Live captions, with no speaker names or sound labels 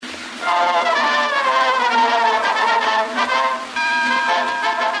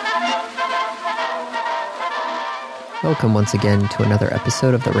Welcome once again to another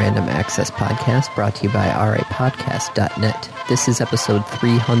episode of the Random Access Podcast, brought to you by rapodcast.net. This is episode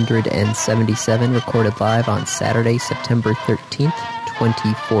 377, recorded live on Saturday, September 13th,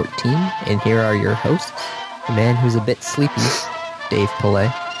 2014. And here are your hosts, the man who's a bit sleepy, Dave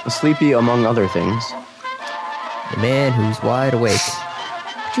Pillay. Sleepy among other things. The man who's wide awake.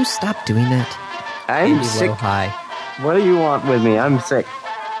 Could you stop doing that? I'm Andy sick. Low High. What do you want with me? I'm sick.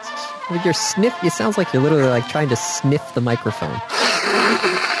 With your sniff, it sounds like you're literally like trying to sniff the microphone.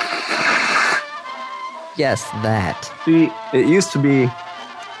 Yes, that. See, it used to be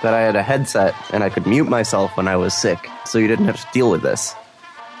that I had a headset and I could mute myself when I was sick, so you didn't have to deal with this.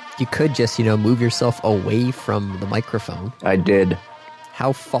 You could just, move yourself away from the microphone. I did.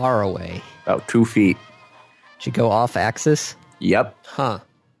 How far away? About 2 feet. Should go off axis? Yep. Huh.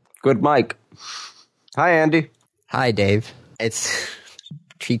 Good mic. Hi, Andy. Hi, Dave. It's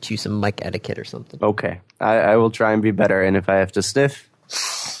treat you some mic etiquette or something. Okay. I will try and be better, and if I have to sniff,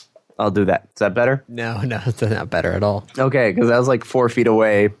 I'll do that. Is that better? No, it's not better at all. Okay, because I was like 4 feet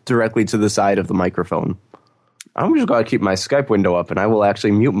away, directly to the side of the microphone. I'm just going to keep my Skype window up, and I will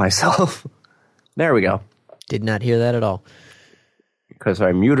actually mute myself. There we go. Did not hear that at all. Because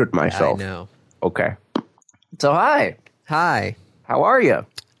I muted myself. I know. Okay. So, hi. Hi. How are you?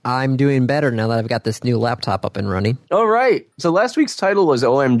 I'm doing better now that I've got this new laptop up and running. All right. So last week's title was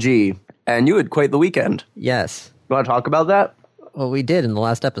OMG, and you had quite the weekend. Yes. You want to talk about that? Well, we did in the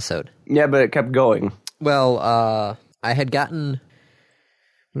last episode. Yeah, but it kept going. Well, I had gotten...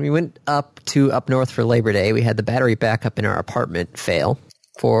 When we went up north for Labor Day, we had the battery backup in our apartment fail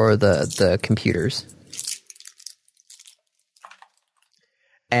for the computers.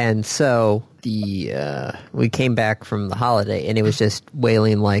 And so we came back from the holiday, and it was just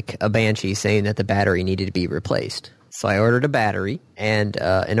wailing like a banshee, saying that the battery needed to be replaced. So I ordered a battery, and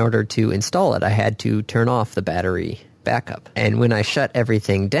in order to install it, I had to turn off the battery backup. And when I shut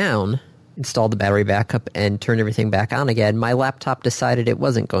everything down, installed the battery backup, and turned everything back on again, my laptop decided it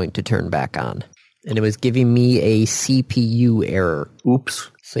wasn't going to turn back on. And it was giving me a CPU error. Oops.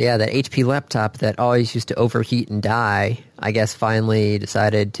 So yeah, that HP laptop that always used to overheat and die, I guess finally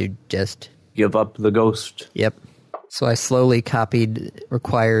decided to just... Give up the ghost. Yep. So I slowly copied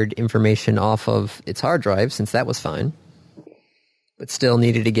required information off of its hard drive, since that was fine. But still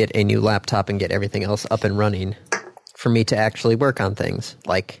needed to get a new laptop and get everything else up and running for me to actually work on things,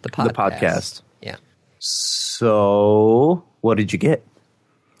 like the podcast. The podcast. Yeah. So, what did you get?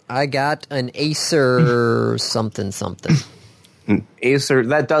 I got an Acer something. Acer,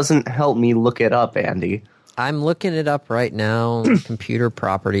 that doesn't help me look it up, Andy. I'm looking it up right now. Computer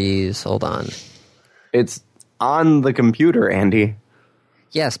properties. Hold on. It's on the computer, Andy.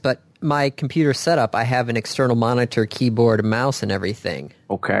 Yes, but my computer setup, I have an external monitor, keyboard, mouse, and everything.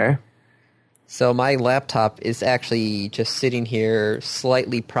 Okay. So my laptop is actually just sitting here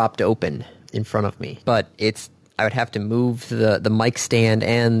slightly propped open in front of me. But I would have to move the mic stand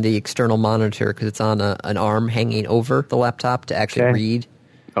and the external monitor because it's on an arm hanging over the laptop to actually read.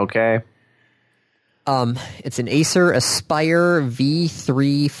 Okay. It's an Acer Aspire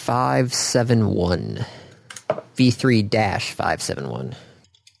V3571. V3-571.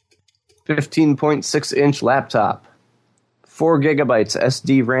 15.6-inch laptop. 4 gigabytes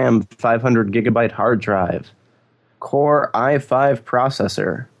SD RAM, 500 gigabyte hard drive. Core i5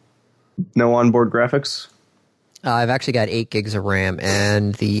 processor. No onboard graphics? I've actually got 8 gigs of RAM,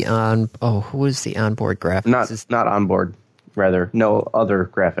 and who is the onboard graphics? Not onboard, rather. No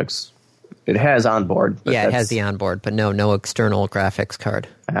other graphics. It has onboard. Yeah, it has the onboard, but no external graphics card.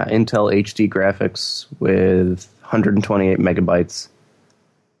 Intel HD graphics with 128 megabytes.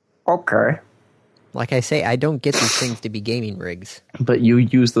 Okay. Like I say, I don't get these things to be gaming rigs. But you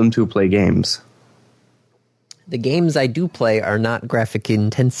use them to play games. The games I do play are not graphic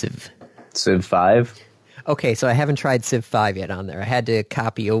intensive. Civ 5? Okay, so I haven't tried Civ 5 yet on there. I had to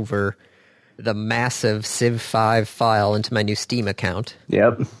copy over the massive Civ 5 file into my new Steam account.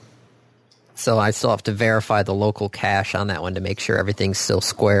 Yep. So I still have to verify the local cache on that one to make sure everything's still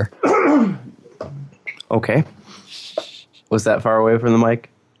square. Okay. Was that far away from the mic?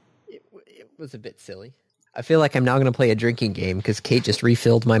 It was a bit silly. I feel like I'm now going to play a drinking game because Kate just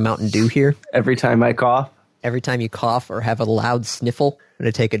refilled my Mountain Dew here. Every time I cough? Every time you cough or have a loud sniffle, I'm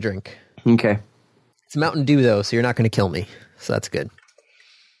going to take a drink. Okay. It's Mountain Dew, though, so you're not going to kill me. So that's good.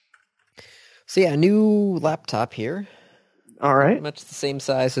 So yeah, new laptop here. All right. Much the same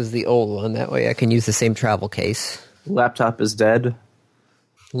size as the old one. That way I can use the same travel case. Laptop is dead.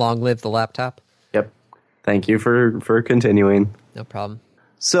 Long live the laptop. Yep. Thank you for continuing. No problem.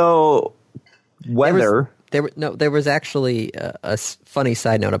 So, weather. There was actually a funny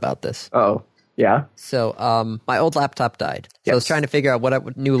side note about this. Oh. Yeah. So my old laptop died. So I was Yes. trying to figure out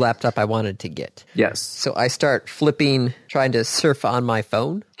what new laptop I wanted to get. Yes. So I start flipping, trying to surf on my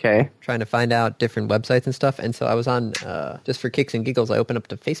phone, Okay. trying to find out different websites and stuff. And so I was on, just for kicks and giggles, I opened up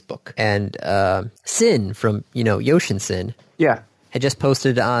to Facebook. And Sin from, Yoshin Sin Yeah. had just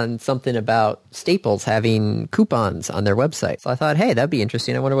posted on something about Staples having coupons on their website. So I thought, hey, that'd be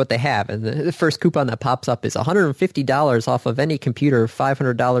interesting. I wonder what they have. And the first coupon that pops up is $150 off of any computer,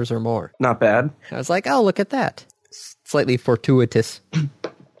 $500 or more. Not bad. I was like, oh, look at that. Slightly fortuitous.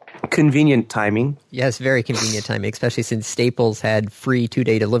 Convenient timing. Yes, very convenient timing, especially since Staples had free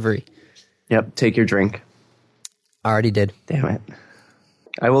 2-day delivery. Yep. Take your drink. Already did. Damn it.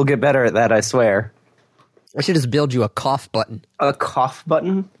 I will get better at that, I swear. I should just build you a cough button. A cough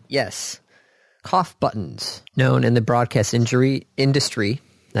button? Yes. Cough buttons, known in the broadcast industry,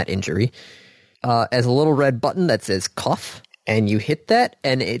 not injury, as a little red button that says cough, and you hit that,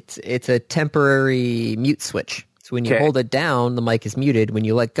 and it's a temporary mute switch. So when you Okay. hold it down, the mic is muted. When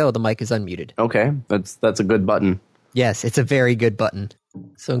you let go, the mic is unmuted. Okay. That's a good button. Yes, it's a very good button.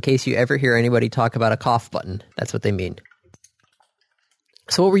 So in case you ever hear anybody talk about a cough button, that's what they mean.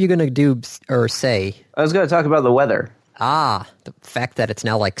 So what were you going to do or say? I was going to talk about the weather. The fact that it's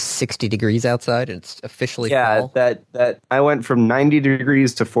now like 60 degrees outside and it's officially Yeah, fall. that I went from 90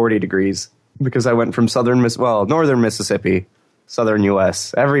 degrees to 40 degrees because I went from northern Mississippi, southern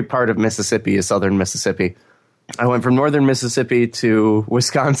U.S. Every part of Mississippi is southern Mississippi. I went from northern Mississippi to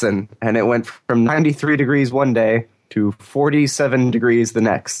Wisconsin, and it went from 93 degrees one day to 47 degrees the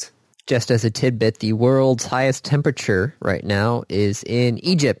next. Just as a tidbit, the world's highest temperature right now is in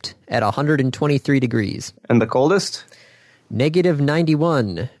Egypt at 123 degrees. And the coldest? Negative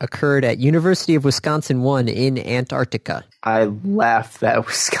 91 occurred at University of Wisconsin 1 in Antarctica. I laugh that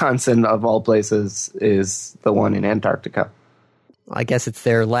Wisconsin, of all places, is the one in Antarctica. I guess it's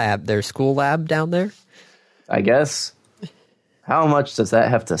their lab, their school lab down there. I guess. How much does that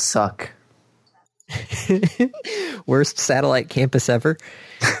have to suck? Worst satellite campus ever.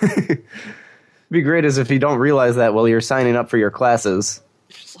 It'd be great as if you don't realize that while you're signing up for your classes.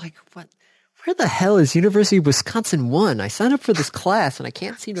 It's like, what? Where the hell is University of Wisconsin 1? I signed up for this class and I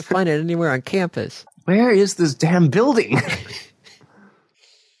can't seem to find it anywhere on campus. Where is this damn building?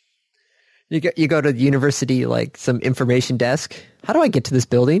 You go to the university, like some information desk. How do I get to this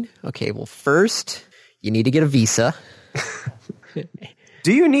building? Okay, well, first, you need to get a visa.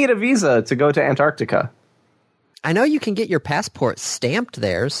 Do you need a visa to go to Antarctica? I know you can get your passport stamped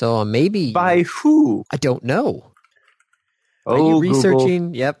there, so maybe... By who? I don't know. Oh, Are you Google,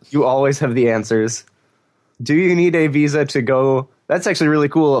 researching? Yep. you always have the answers. Do you need a visa to go? That's actually really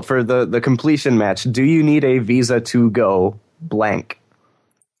cool for the completion match. Do you need a visa to go blank?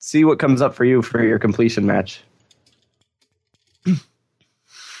 See what comes up for you for your completion match.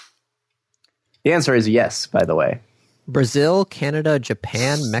 The answer is yes, by the way. Brazil, Canada,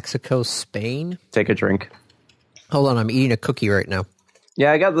 Japan, Mexico, Spain. Take a drink. Hold on, I'm eating a cookie right now.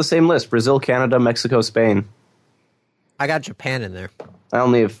 Yeah, I got the same list. Brazil, Canada, Mexico, Spain. I got Japan in there. I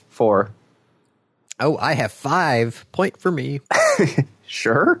only have 4. Oh, I have 5. Point for me.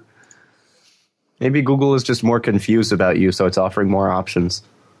 Sure. Maybe Google is just more confused about you, so it's offering more options.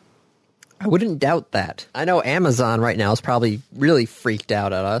 I wouldn't doubt that. I know Amazon right now is probably really freaked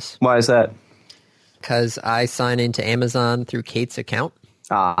out at us Why is that? because I sign into Amazon through Kate's account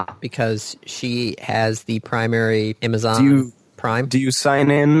because she has the primary Amazon Prime. Do you sign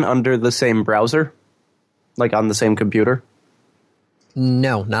in under the same browser? Like on the same computer?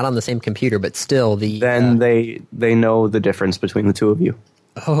 No, not on the same computer, but still the... Then they know the difference between the two of you.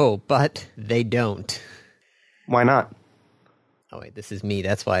 Oh, but they don't. Why not? Oh, wait, this is me.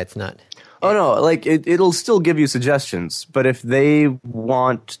 That's why it's not. Oh, no, like, it'll still give you suggestions, but if they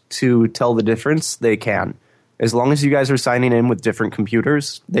want to tell the difference, they can. As long as you guys are signing in with different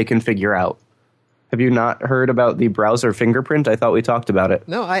computers, they can figure out. Have you not heard about the browser fingerprint? I thought we talked about it.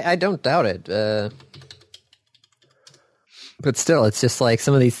 No, I don't doubt it. But still, it's just like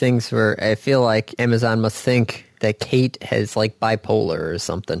some of these things where I feel like Amazon must think that Kate has like bipolar or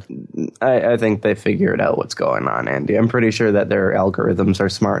something. I think they figured out what's going on, Andy. I'm pretty sure that their algorithms are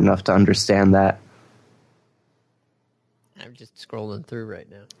smart enough to understand that. I'm just scrolling through right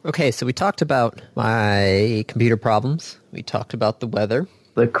now. Okay, so we talked about my computer problems. We talked about the weather.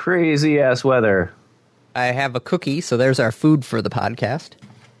 The crazy-ass weather. I have a cookie, so there's our food for the podcast.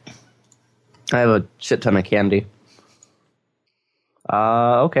 I have a shit ton of candy.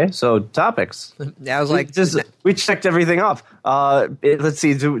 Okay, so topics. I was like, We checked everything off. Let's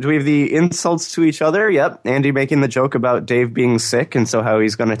see, do we have the insults to each other? Yep, Andy making the joke about Dave being sick, and so how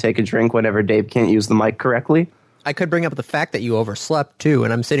he's going to take a drink whenever Dave can't use the mic correctly. I could bring up the fact that you overslept, too,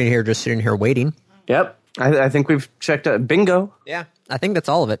 and I'm sitting here waiting. Yep. I think we've checked out. Bingo. Yeah, I think that's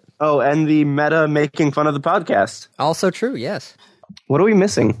all of it. Oh, and the meta making fun of the podcast. Also true, yes. What are we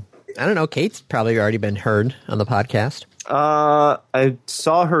missing? I don't know. Kate's probably already been heard on the podcast. I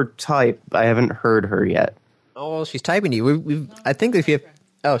saw her type. I haven't heard her yet. Oh, well, she's typing to you. I think if you have...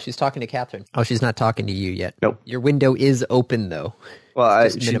 Oh, she's talking to Catherine. Oh, she's not talking to you yet. Nope. Your window is open, though. Well,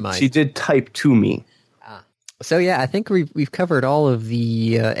 she did type to me. So, yeah, I think we've covered all of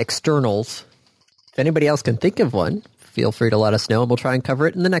the externals. If anybody else can think of one, feel free to let us know, and we'll try and cover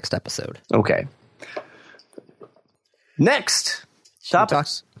it in the next episode. Okay. Next.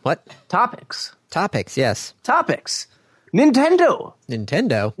 Topics. What? Topics. Topics, yes. Topics. Nintendo.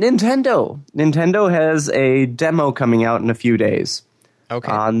 Nintendo has a demo coming out in a few days.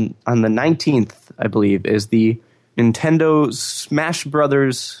 Okay. On the 19th, I believe, is the Nintendo Smash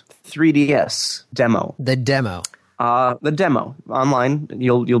Brothers 3DS demo. The demo. The demo online.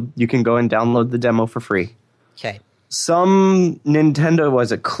 You can go and download the demo for free. Okay. Some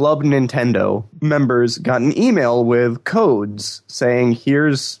Club Nintendo members got an email with codes saying,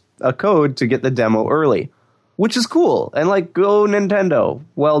 here's a code to get the demo early, which is cool. And go Nintendo.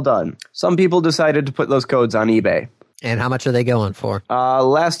 Well done. Some people decided to put those codes on eBay. And how much are they going for?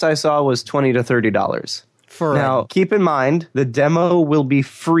 Last I saw was $20 to $30. Now, keep in mind, the demo will be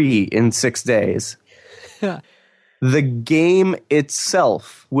free in 6 days. The game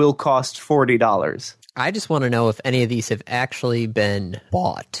itself will cost $40. I just want to know if any of these have actually been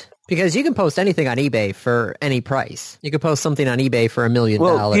bought. Because you can post anything on eBay for any price. You could post something on eBay for $1 million.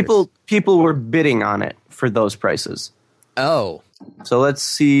 Well, people were bidding on it for those prices. Oh. So let's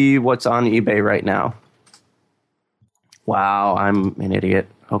see what's on eBay right now. Wow, I'm an idiot.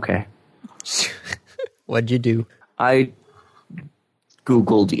 Okay. What'd you do? I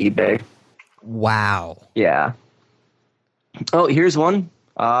Googled eBay. Wow. Yeah. Oh, here's one.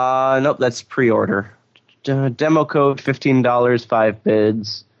 Nope, that's pre-order. Demo code $15, 5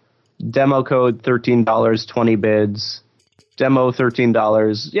 bids. Demo code $13, 20 bids. Demo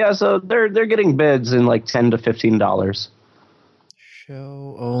 $13. Yeah, so they're getting bids in $10 to $15.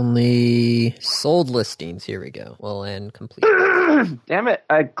 Show only sold listings. Here we go. Well, and complete. Damn it,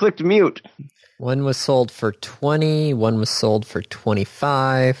 I clicked mute. One was sold for 20, one was sold for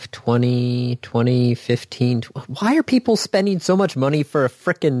 25, 20, 20, 15. Why are people spending so much money for a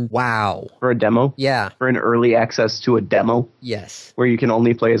frickin' WoW? For a demo? Yeah. For an early access to a demo? Yes. Where you can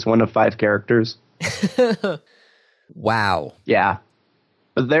only play as one of 5 characters? Wow. Yeah.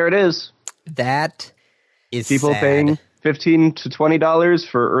 But there it is. That is people sad. Paying $15 to $20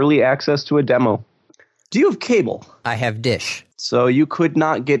 for early access to a demo. Do you have cable? I have Dish. So you could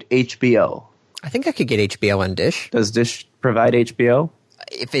not get HBO. I think I could get HBO on Dish. Does Dish provide HBO?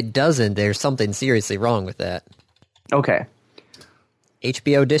 If it doesn't, there's something seriously wrong with that. Okay.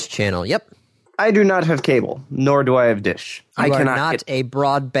 HBO Dish channel, yep. I do not have cable, nor do I have Dish. You are not a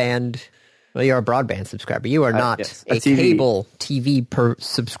broadband... Well, you're a broadband subscriber. You are not a TV. cable TV per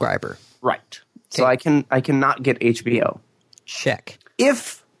subscriber. Right. So I cannot get HBO. Check.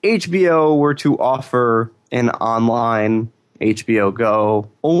 If HBO were to offer an online HBO Go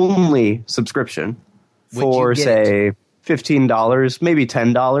only subscription for, say, $15, maybe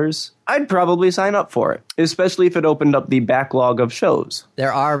 $10, I'd probably sign up for it, especially if it opened up the backlog of shows.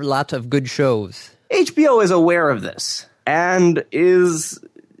 There are lots of good shows. HBO is aware of this and is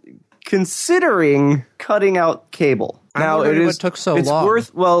considering cutting out cable. Now, what took so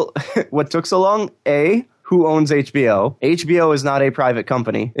long? What took so long? Who owns HBO? HBO is not a private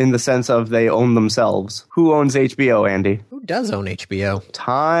company in the sense of they own themselves. Who owns HBO, Andy? Who does own HBO?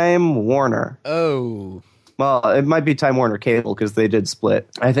 Time Warner. Oh. Well, it might be Time Warner Cable because they did split.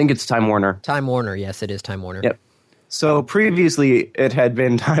 I think it's Time Warner. Time Warner, yes, it is Time Warner. Yep. So previously it had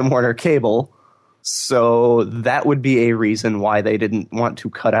been Time Warner Cable. So that would be a reason why they didn't want to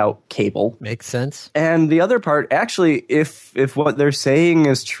cut out cable. Makes sense. And the other part, actually, if what they're saying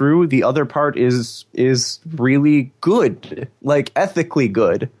is true, the other part is really good, ethically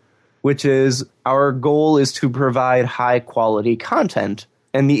good, which is our goal is to provide high quality content.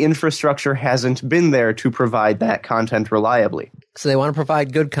 And the infrastructure hasn't been there to provide that content reliably. So they want to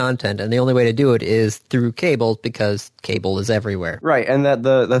provide good content, and the only way to do it is through cable because cable is everywhere. Right, and that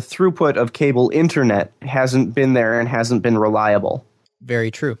the throughput of cable internet hasn't been there and hasn't been reliable.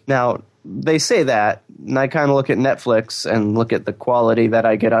 Very true. Now, they say that, and I kind of look at Netflix and look at the quality that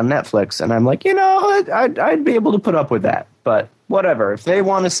I get on Netflix, and I'm like, I'd be able to put up with that. But whatever. If they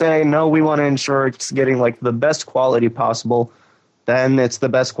want to say, no, we want to ensure it's getting the best quality possible, then it's the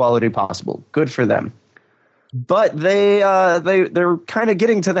best quality possible. Good for them. But they're kind of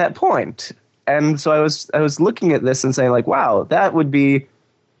getting to that point. And so I was looking at this and saying like, wow, that would be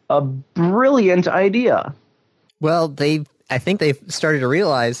a brilliant idea. Well, I think they've started to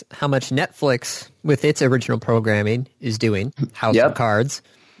realize how much Netflix, with its original programming, is doing. House of Cards.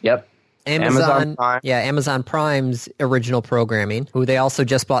 Yep. Amazon Prime. Yeah, Amazon Prime's original programming, who they also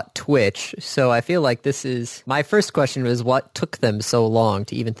just bought Twitch. So I feel like this is... My first question was, what took them so long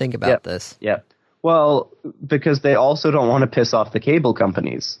to even think about this? Yep. Well, because they also don't want to piss off the cable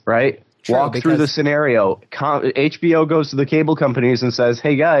companies, right? True, Walk through the scenario. HBO goes to the cable companies and says,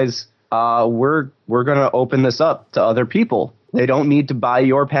 hey, guys, we're going to open this up to other people. They don't need to buy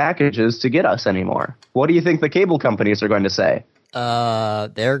your packages to get us anymore. What do you think the cable companies are going to say?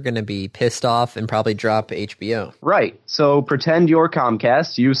 They're going to be pissed off and probably drop HBO. Right. So pretend you're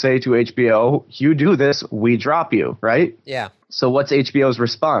Comcast. You say to HBO, you do this, we drop you, right? Yeah. So what's HBO's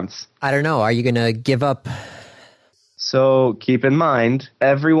response? I don't know. Are you going to give up? So keep in mind,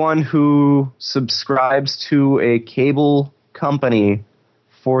 everyone who subscribes to a cable company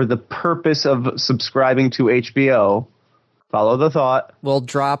for the purpose of subscribing to HBO, follow the thought. Will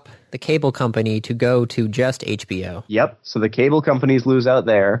drop the cable company to go to just HBO. Yep. So the cable companies lose out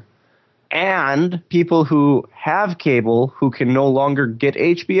there. And people who have cable who can no longer get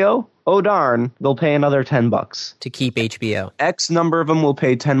HBO, oh darn, they'll pay another $10 to keep HBO. X number of them will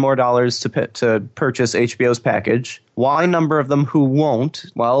pay $10 more to purchase HBO's package. Y number of them who won't.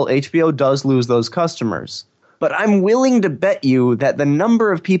 Well, HBO does lose those customers. But I'm willing to bet you that the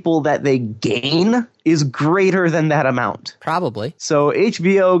number of people that they gain is greater than that amount. Probably. So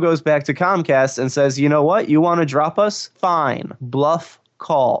HBO goes back to Comcast and says, you know what? You want to drop us? Fine. Bluff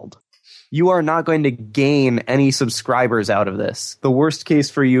called. You are not going to gain any subscribers out of this. The worst case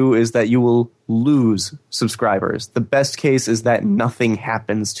for you is that you will lose subscribers. The best case is that nothing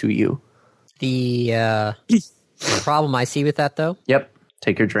happens to you. The problem I see with that, though... Yep.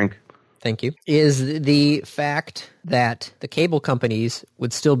 Take your drink. Thank you. Is the fact that the cable companies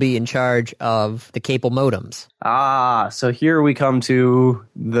would still be in charge of the cable modems. So here we come to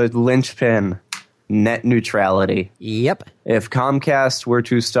the linchpin. Net neutrality. Yep. If Comcast were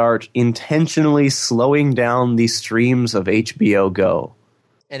to start intentionally slowing down the streams of HBO Go.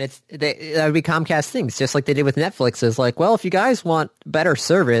 And that would be Comcast things, just like they did with Netflix. Is like, well, if you guys want better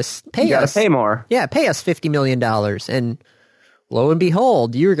service, pay us. You gotta pay more. Yeah, pay us $50 million. And lo and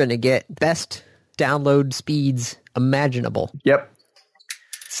behold, you're going to get best download speeds imaginable. Yep.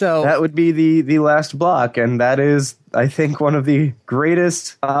 So that would be the last block, and that is, I think, one of the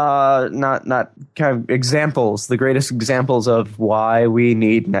greatest, not kind of examples, the greatest examples of why we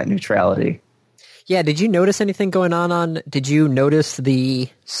need net neutrality. Yeah, did you notice anything going on? Did you notice the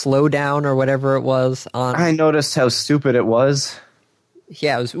slowdown or whatever it was on? I noticed how stupid it was.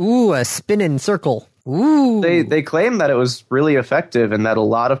 Yeah, it was, a spinning circle. Ooh. They claim that it was really effective and that a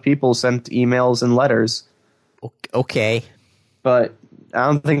lot of people sent emails and letters. Okay. But I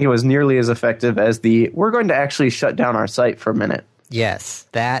don't think it was nearly as effective as we're going to actually shut down our site for a minute. Yes,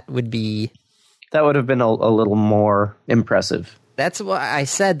 that would have been a little more impressive. That's why I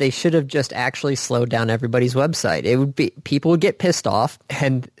said they should have just actually slowed down everybody's website. People would get pissed off,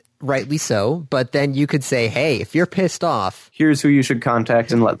 and rightly so, but then you could say, hey, if you're pissed off, here's who you should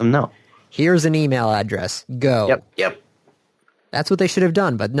contact and let them know. Here's an email address. Go. Yep. That's what they should have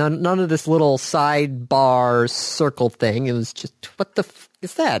done, but none of this little sidebar circle thing. It was just, what the f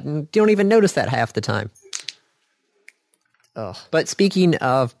is that? And you don't even notice that half the time. Oh. But speaking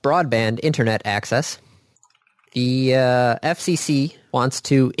of broadband internet access, the FCC wants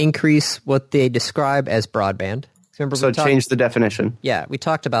to increase what they describe as broadband. Remember, so change the definition. Yeah, we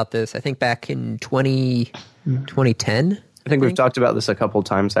talked about this, I think, back in 2010. I think we've talked about this a couple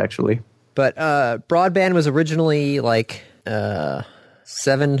times, actually. But broadband was originally like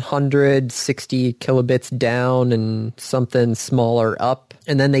 760 kilobits down and something smaller up.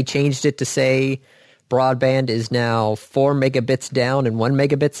 And then they changed it to say broadband is now 4 megabits down and 1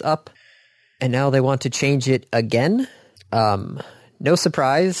 megabits up. And now they want to change it again. No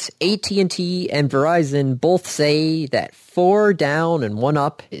surprise, AT&T and Verizon both say that 4 down and 1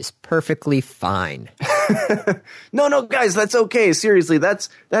 up is perfectly fine. No, guys, that's okay. Seriously, that's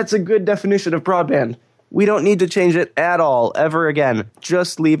a good definition of broadband. We don't need to change it at all, ever again.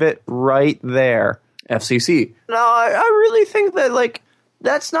 Just leave it right there. FCC. No, I really think that,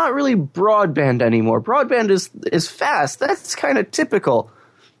 that's not really broadband anymore. Broadband is fast. That's kind of typical.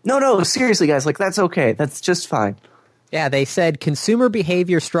 No, seriously, guys, that's okay. That's just fine. Yeah, they said consumer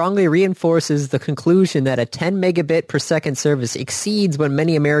behavior strongly reinforces the conclusion that a 10 megabit per second service exceeds what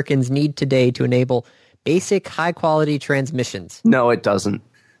many Americans need today to enable basic high-quality transmissions. No, it doesn't.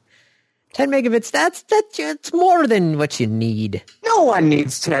 10 megabits, it's more than what you need. No one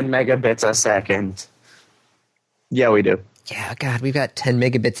needs 10 megabits a second. Yeah, we do. Yeah, God, we've got 10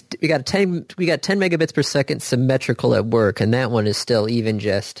 megabits. We got 10 megabits per second symmetrical at work, and that one is still even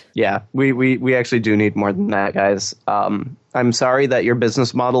just. Yeah, we actually do need more than that, guys. I'm sorry that your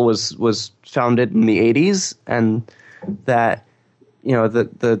business model was founded in the 80s and that, you know,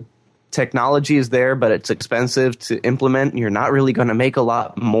 the technology is there, but it's expensive to implement. You're not really going to make a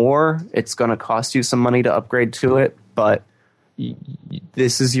lot more. It's going to cost you some money to upgrade to it, but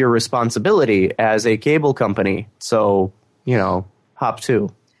this is your responsibility as a cable company. So, you know, hop to.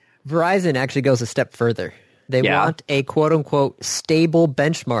 Verizon actually goes a step further. They want a quote-unquote stable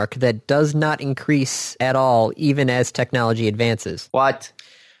benchmark that does not increase at all, even as technology advances. What?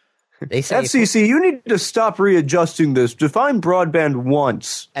 They say FCC, you need to stop readjusting this. Define broadband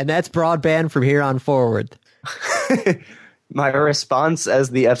once. And that's broadband from here on forward. My response as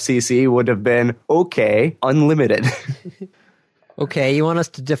the FCC would have been, okay, unlimited. Okay, you want us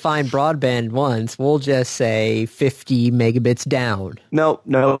to define broadband once, we'll just say 50 megabits down. No,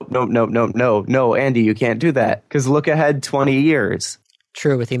 Andy, you can't do that. Because look ahead 20 years.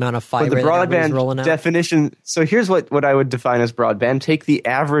 True, with the amount of fiber For the that rolling broadband out. definition, so here's what I would define as broadband. Take the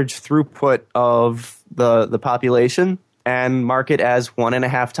average throughput of the population and mark it as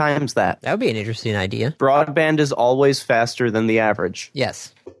 1.5 times that. That would be an interesting idea. Broadband is always faster than the average.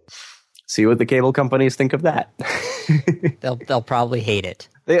 Yes. See what the cable companies think of that. They'll probably hate it.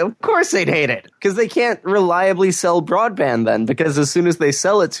 Of course they'd hate it, because they can't reliably sell broadband then, because as soon as they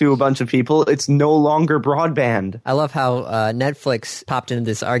sell it to a bunch of people, it's no longer broadband. I love how Netflix popped into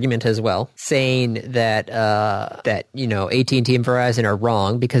this argument as well, saying that you know, AT&T and Verizon are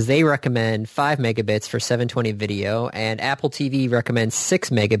wrong because they recommend 5 megabits for 720 video, and Apple TV recommends 6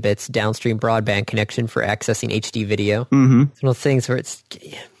 megabits downstream broadband connection for accessing HD video. Mm-hmm. It's one of those things where it's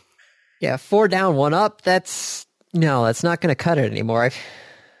 4 down, 1 up. That's not going to cut it anymore.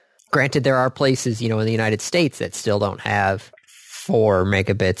 Granted, there are places, you know, in the United States that still don't have 4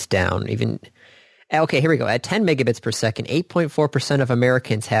 megabits down. Okay, here we go. At 10 megabits per second, 8.4% of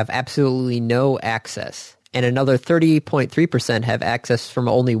Americans have absolutely no access, and another 30.3% have access from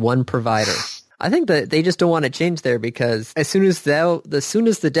only one provider. I think that they just don't want to change there because as soon as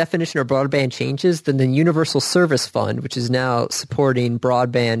the definition of broadband changes, then the Universal Service Fund, which is now supporting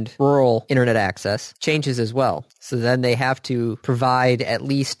broadband rural internet access, changes as well. So then they have to provide at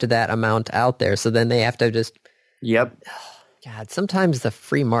least that amount out there. So then they have to just... Yep. God, sometimes the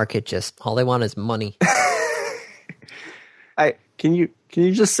free market just, all they want is money. Can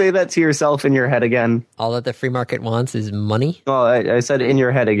you just say that to yourself in your head again? All that the free market wants is money? Well, I said in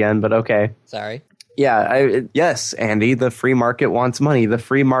your head again, but okay. Sorry. Yeah, yes, Andy, the free market wants money. The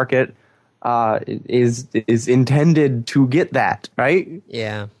free market is intended to get that, right?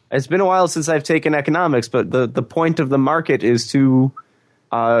 Yeah. It's been a while since I've taken economics, but the point of the market is to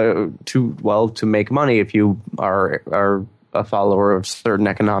make money if you are a follower of certain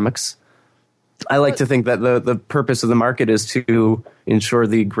economics. I like to think that the purpose of the market is to ensure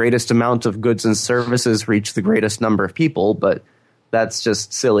the greatest amount of goods and services reach the greatest number of people, but that's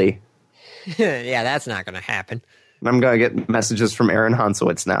just silly. Yeah, that's not going to happen. I'm going to get messages from Aaron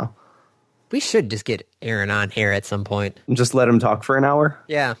Hansowitz now. We should just get Aaron on here at some point. And just let him talk for an hour?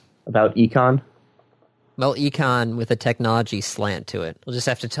 Yeah. About econ? Well, econ with a technology slant to it. We'll just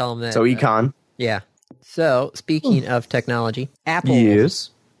have to tell him that. So econ? Yeah. So, speaking of technology, Apple... Yes.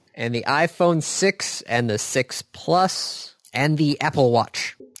 And the iPhone 6 and the 6 Plus and the Apple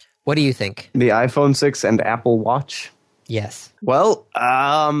Watch. What do you think? The iPhone 6 and Apple Watch? Yes. Well,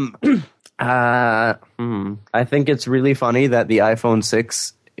 I think it's really funny that the iPhone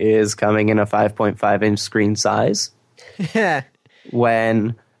 6 is coming in a 5.5-inch screen size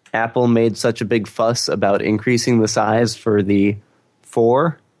when Apple made such a big fuss about increasing the size for the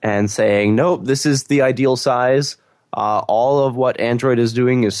 4 and saying, nope, this is the ideal size. All of what Android is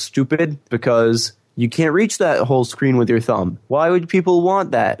doing is stupid because you can't reach that whole screen with your thumb. Why would people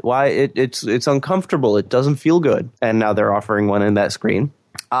want that? Why it's uncomfortable. It doesn't feel good. And now they're offering one in that screen.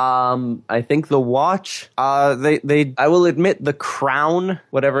 I think the watch, I will admit the crown,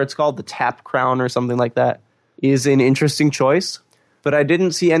 whatever it's called, the Tap Crown or something like that, is an interesting choice. But I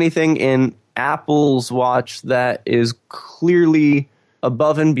didn't see anything in Apple's watch that is clearly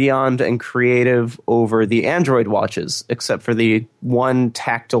above and beyond and creative over the Android watches, except for the one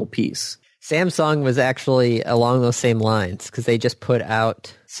tactile piece. Samsung was actually along those same lines because they just put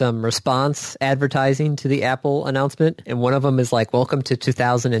out some response advertising to the Apple announcement, and one of them is like, welcome to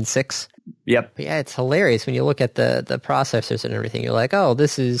 2006. Yep. But yeah, it's hilarious when you look at the processors and everything. You're like, oh,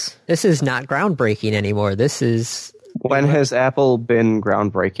 this is not groundbreaking anymore. This is... When has Apple been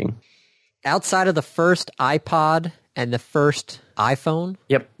groundbreaking? outside of the first iPod and the first iPhone,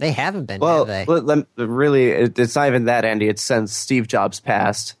 Yep. they haven't been, Well, have they? really, it's not even that, Andy. It's since Steve Jobs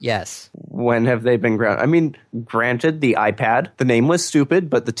passed. Yes. When have they been grounded? I mean, granted, the iPad, the name was stupid,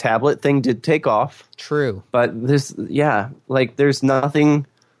 but the tablet thing did take off. True. But there's nothing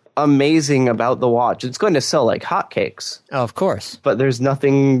amazing about the watch. It's going to sell like hotcakes, Oh, of course. but there's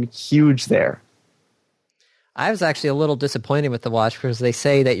nothing huge there. I was actually a little disappointed with the watch because they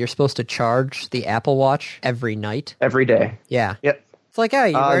say that you're supposed to charge the Apple Watch every night. Every day. Yeah. Yep. It's like,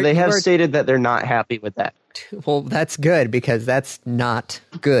 oh, They have stated that they're not happy with that. Well, that's good because that's not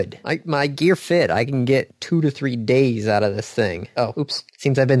good. Like my Gear Fit, I can get 2 to 3 days out of this thing. Oh, oops.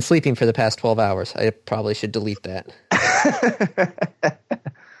 Seems I've been sleeping for the past 12 hours. I probably should delete that.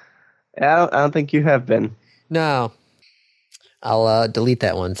 I don't think you have been. No. I'll delete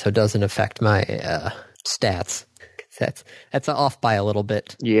that one so it doesn't affect my stats. That's off by a little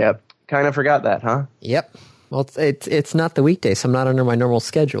bit. Yep. Kind of forgot that, huh? Yep. Well, it's not the weekday, so I'm not under my normal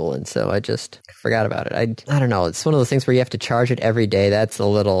schedule, and so I just forgot about it. I don't know. It's one of those things where you have to charge it every day. That's a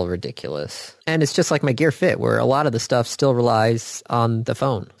little ridiculous. And it's just like my Gear Fit, where a lot of the stuff still relies on the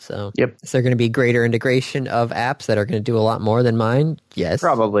phone. So Yep. Is there going to be greater integration of apps that are going to do a lot more than mine? Yes.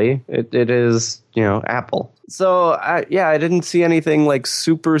 Probably. It is, Apple. So, I didn't see anything like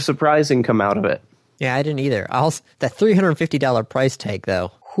super surprising come out of it. Yeah, I didn't either. That $350 price tag,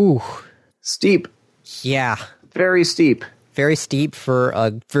 though. Whew. Steep. Yeah. Very steep. Very steep for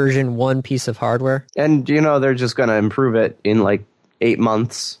a version 1 piece of hardware. And, they're just going to improve it in like 8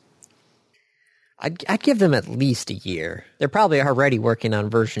 months. I'd give them at least a year. They're probably already working on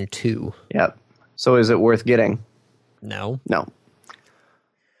version 2. Yep. So is it worth getting? No. No.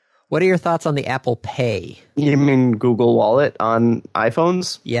 What are your thoughts on the Apple Pay? You mean Google Wallet on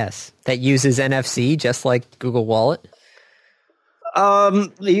iPhones? Yes. That uses NFC just like Google Wallet?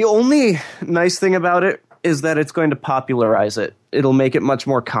 The only nice thing about it is that it's going to popularize it. It'll make it much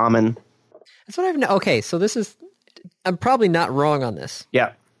more common. That's what I've... Okay, so I'm probably not wrong on this.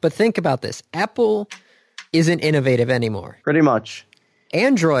 Yeah, But think about this. Apple isn't innovative anymore. pretty much.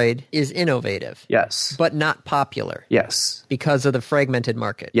 Android is innovative, Yes. but not popular Yes. because of the fragmented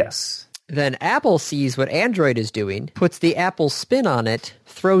market. Yes. Then Apple sees what Android is doing, puts the Apple spin on it,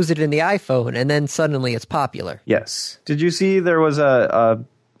 throws it in the iPhone, and then suddenly it's popular. Yes. Did you see there was I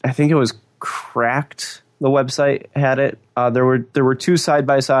think it was Cracked, the website had it. There were 2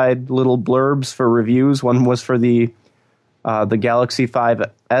 side-by-side little blurbs for reviews. One was for the Galaxy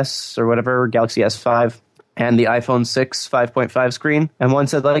 5S or whatever, Galaxy S5. And the iPhone 6 5.5 screen. And one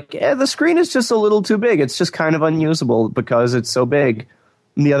said, the screen is just a little too big. It's just kind of unusable because it's so big.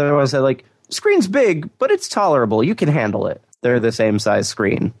 And the other one said, screen's big, but it's tolerable. You can handle it. They're the same size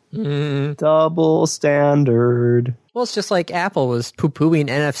screen. Double standard. Well, it's just like Apple was poo-pooing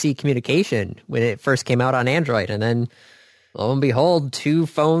NFC communication when it first came out on Android. And then, lo and behold, 2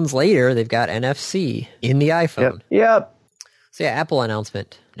 phones later, they've got NFC in the iPhone. Yep. So yeah, Apple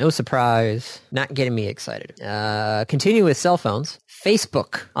announcement. No surprise. Not getting me excited. Continue with cell phones.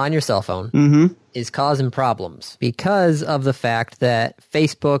 Facebook on your cell phone is causing problems because of the fact that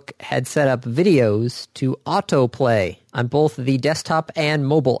Facebook had set up videos to autoplay on both the desktop and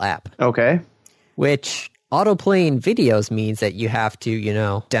mobile app, Okay. which autoplaying videos means that you have to,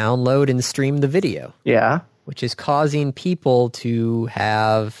 download and stream the video, Yeah. which is causing people to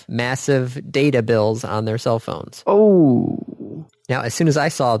have massive data bills on their cell phones. Oh. Now, as soon as I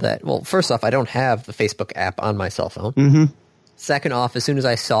saw that, well, first off, I don't have the Facebook app on my cell phone. Second off, as soon as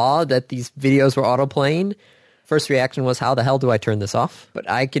I saw that these videos were autoplaying, first reaction was, how the hell do I turn this off? But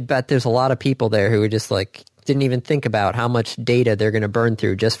I could bet there's a lot of people there who were just didn't even think about how much data they're going to burn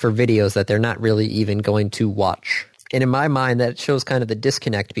through just for videos that they're not really even going to watch. And in my mind, that shows kind of the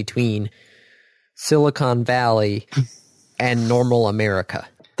disconnect between Silicon Valley and normal America.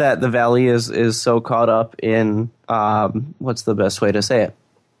 That the Valley is so caught up in, what's the best way to say it?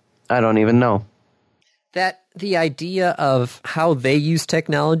 I don't even know. That the idea of how they use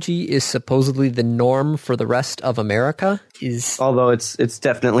technology is supposedly the norm for the rest of America is... Although it's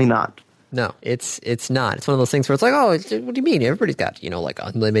definitely not. No, it's not. It's one of those things where it's what do you mean? Everybody's got,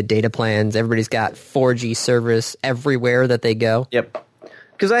 unlimited data plans. Everybody's got 4G service everywhere that they go. Yep.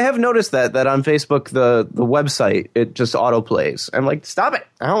 Because I have noticed that on Facebook, the website, it just autoplays. I'm like, stop it.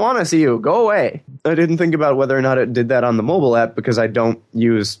 I don't want to see you. Go away. I didn't think about whether or not it did that on the mobile app because I don't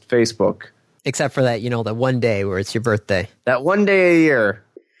use Facebook. Except for that, that one day where it's your birthday. That one day a year.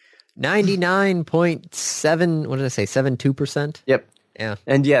 99.7, what did I say, 72%? Yep. Yeah.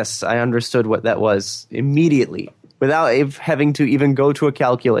 And yes, I understood what that was immediately without having to even go to a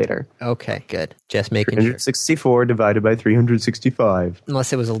calculator. Okay, good. Just making sure. 364 divided by 365.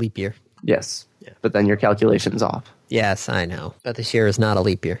 Unless it was a leap year. Yes. But then your calculation's off. Yes, I know. But this year is not a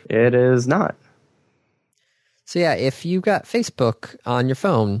leap year. It is not. So yeah, if you got Facebook on your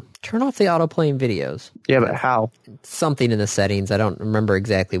phone, turn off the autoplaying videos. Yeah, but how? Something in the settings. I don't remember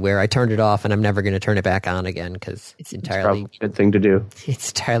exactly where. I turned it off, and I'm never going to turn it back on again because it's Probably a good thing to do. it's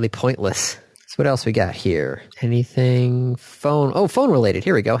entirely pointless. So what else we got here? Anything phone? Oh, phone related.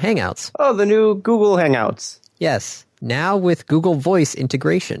 Here we go. Hangouts. Oh, the new Google Hangouts. Yes. Now with Google Voice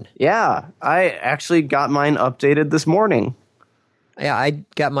integration. Yeah, I actually got mine updated this morning. Yeah, I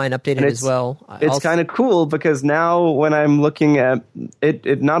got mine updated as well. It's kind of cool because now when I'm looking at it,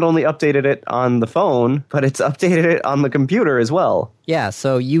 it not only updated it on the phone, but it's updated it on the computer as well. Yeah,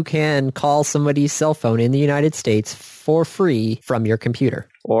 so you can call somebody's cell phone in the United States for free from your computer.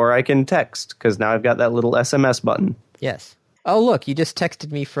 Or I can text because now I've got that little SMS button. Yes. Oh, look, you just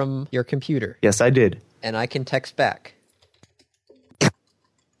texted me from your computer. Yes, I did. And I can text back.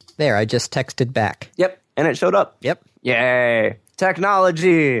 There, I just texted back. Yep, and it showed up. Yep. Yay.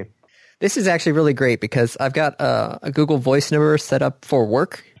 Technology. This is actually really great because I've got a Google Voice number set up for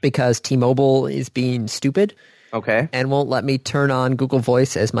work because T-Mobile is being stupid Okay. and won't let me turn on Google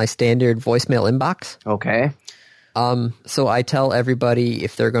Voice as my standard voicemail inbox. Okay. So I tell everybody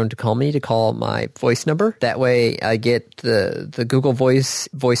if they're going to call me to call my voice number. That way I get the Google Voice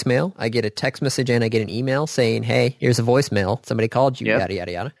voicemail. I get a text message and I get an email saying, hey, here's a voicemail. Somebody called you, Yep. yada,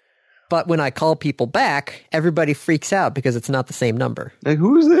 yada, yada. But when I call people back, everybody freaks out because it's not the same number. Like,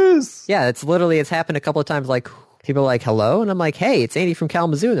 who's this? Yeah, it's happened a couple of times. Like, people are like, hello? And I'm like, hey, it's Andy from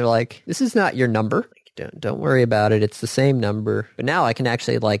Kalamazoo. And they're like, this is not your number. Don't worry about it. It's the same number. But now I can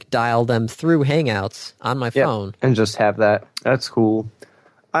actually like dial them through Hangouts on my phone. And just have that. That's cool.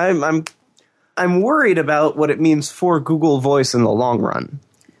 I'm worried about what it means for Google Voice in the long run.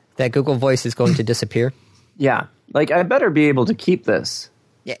 That Google Voice is going to disappear. Yeah. Like, I better be able to keep this.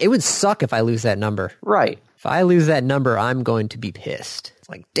 Yeah, it would suck if I lose that number. Right. If I lose that number, I'm going to be pissed. It's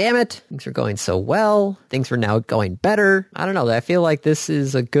like, damn it, things are going so well. Things are now going better. I don't know. I feel like this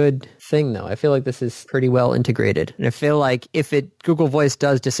is a good thing, though. I feel like this is pretty well integrated. And I feel like if Google Voice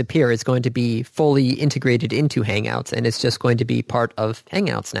does disappear, it's going to be fully integrated into Hangouts, and it's just going to be part of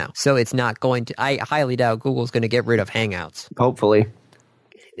Hangouts now. So it's not going to... I highly doubt Google's going to get rid of Hangouts. Hopefully.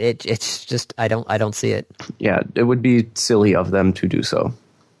 It's just... I don't see it. Yeah, it would be silly of them to do so.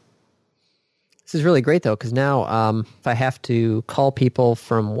 This is really great, though, because now if I have to call people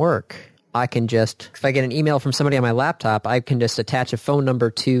from work, I can just, if I get an email from somebody on my laptop, I can just attach a phone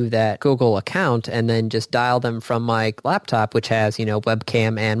number to that Google account and then just dial them from my laptop, which has,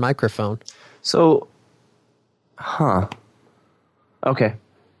 webcam and microphone. So, okay,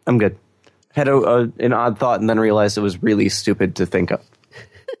 I'm good. Had an odd thought and then realized it was really stupid to think of.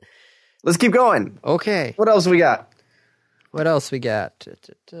 Let's keep going. Okay. What else we got? What else we got?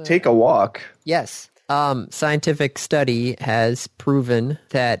 Take a walk. Yes. Scientific study has proven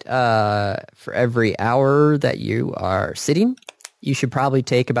that for every hour that you are sitting, you should probably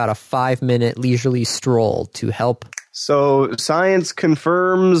take about a 5-minute leisurely stroll to help. So science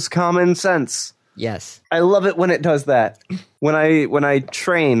confirms common sense. Yes. I love it when it does that. When I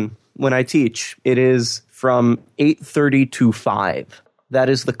train, when I teach, it is from 8:30 to 5. That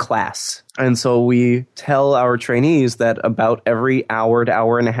is the class. And so we tell our trainees that about every hour to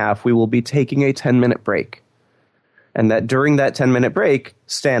hour and a half, we will be taking a 10-minute break. And that during that 10-minute break,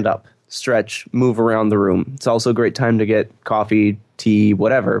 stand up, stretch, move around the room. It's also a great time to get coffee, tea,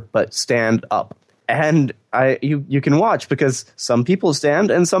 whatever, but stand up. And you can watch because some people stand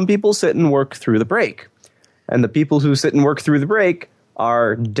and some people sit and work through the break. And the people who sit and work through the break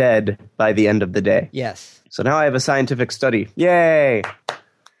are dead by the end of the day. Yes. So now I have a scientific study. Yay!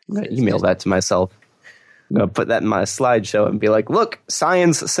 I'm going to email that to myself. I'm going to put that in my slideshow and be like, look,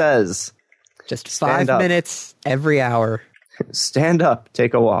 science says. Just 5 minutes every hour. Stand up,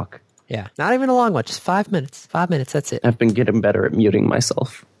 take a walk. Yeah. Not even a long one, just 5 minutes. 5 minutes, that's it. I've been getting better at muting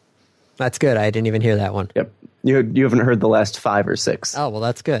myself. That's good. I didn't even hear that one. Yep. You haven't heard the last 5 or 6. Oh, well,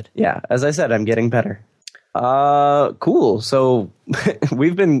 that's good. Yeah, as I said, I'm getting better. Cool. So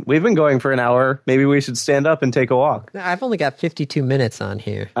we've been going for an hour. Maybe we should stand up and take a walk. I've only got 52 minutes on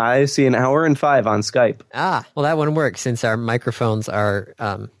here. I see an hour and 5 on Skype. Ah, well, that wouldn't work since our microphones are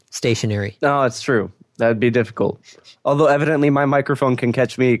stationary. No, it's true. That'd be difficult. Although evidently my microphone can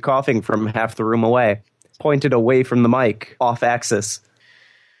catch me coughing from half the room away. Pointed away from the mic, off axis.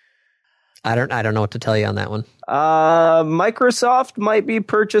 I don't know what to tell you on that one. Microsoft might be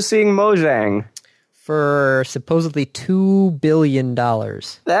purchasing Mojang. For supposedly $2 billion.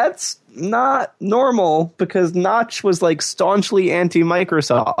 That's not normal because Notch was like staunchly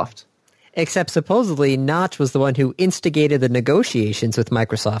anti-Microsoft. Except supposedly Notch was the one who instigated the negotiations with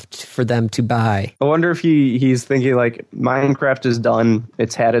Microsoft for them to buy. I wonder if he's thinking like, Minecraft is done.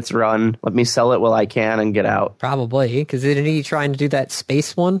 It's had its run. Let me sell it while I can and get out. Probably, because didn't he trying to do that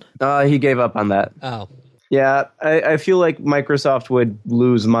space one? He gave up on that. Oh. Yeah, I feel like Microsoft would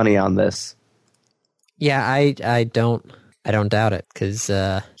lose money on this. Yeah, I don't doubt it, because,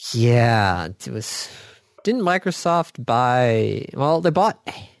 it was... Didn't Microsoft buy... Well, they bought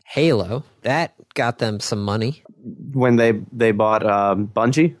Halo. That got them some money. When they bought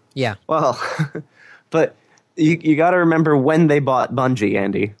Bungie? Yeah. Well, but you got to remember when they bought Bungie,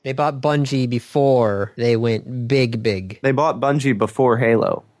 Andy. They bought Bungie before they went big. They bought Bungie before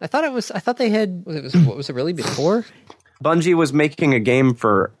Halo. I thought they had... Was it really before? Bungie was making a game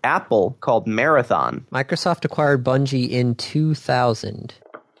for Apple called Marathon. Microsoft acquired Bungie in 2000.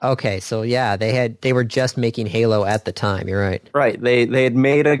 Okay, so yeah, they were just making Halo at the time. You're right. Right. They had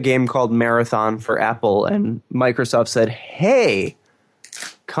made a game called Marathon for Apple, and Microsoft said, "Hey,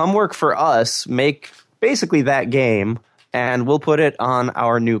 come work for us, make basically that game, and we'll put it on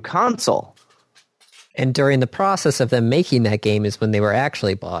our new console." And during the process of them making that game is when they were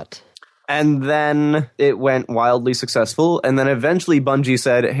actually bought. And then it went wildly successful, and then eventually Bungie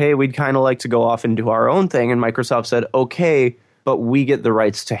said, "Hey, we'd kind of like to go off and do our own thing," and Microsoft said, "Okay, but we get the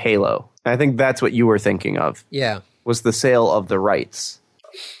rights to Halo." I think that's what you were thinking of. Yeah. Was the sale of the rights.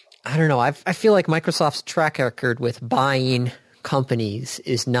 I don't know. I feel like Microsoft's track record with buying companies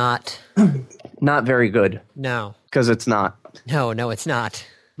is not... Not very good. No. Because it's not. No, it's not.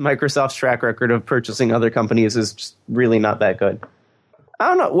 Microsoft's track record of purchasing other companies is just really not that good. I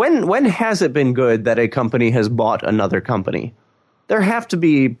don't know. When has it been good that a company has bought another company? There have to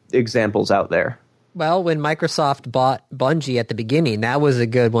be examples out there. Well, when Microsoft bought Bungie at the beginning, that was a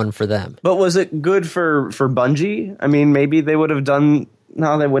good one for them. But was it good for Bungie? I mean, maybe they would have done...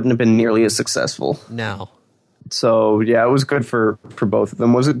 No, they wouldn't have been nearly as successful. No. So, yeah, it was good for both of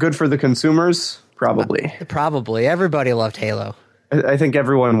them. Was it good for the consumers? Probably. Probably. Everybody loved Halo. I think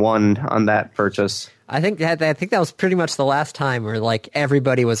everyone won on that purchase. I think that was pretty much the last time where like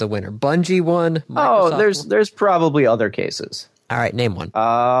everybody was a winner. Bungie won. Microsoft There's probably other cases. All right, name one.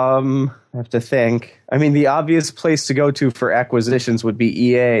 I have to think. I mean, the obvious place to go to for acquisitions would be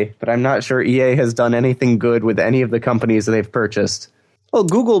EA, but I'm not sure EA has done anything good with any of the companies that they've purchased. Well,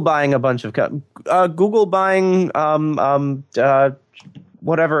 Google buying a bunch of Google buying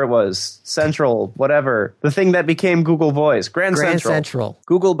whatever it was, Central, whatever, the thing that became Google Voice, Grand Central.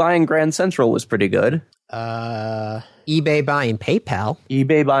 Google buying Grand Central was pretty good. eBay buying PayPal.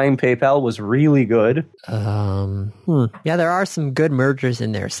 eBay buying PayPal was really good. Yeah, there are some good mergers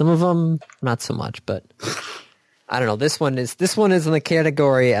in there. Some of them not so much, but I don't know. This one is in the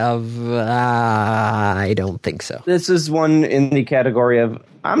category of I don't think so. This is one in the category of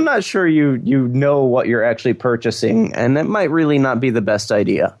I'm not sure you know what you're actually purchasing, and it might really not be the best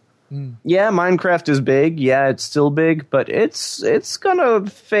idea. Yeah, Minecraft is big. Yeah, it's still big, but it's gonna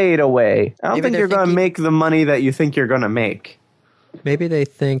fade away. I don't think you're gonna make the money that you think you're gonna make. Maybe they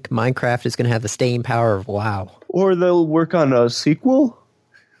think Minecraft is gonna have the staying power of WoW. Or they'll work on a sequel.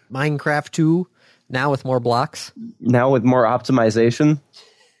 Minecraft 2, now with more blocks. Now with more optimization,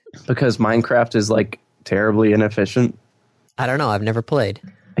 because Minecraft is like terribly inefficient. I don't know. I've never played.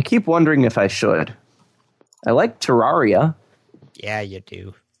 I keep wondering if I should. I like Terraria. Yeah, you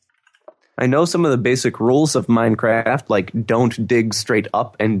do. I know some of the basic rules of Minecraft, like don't dig straight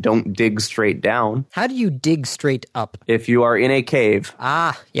up and don't dig straight down. How do you dig straight up? If you are in a cave.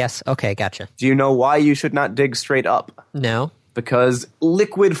 Ah, yes. Okay, gotcha. Do you know why you should not dig straight up? No. Because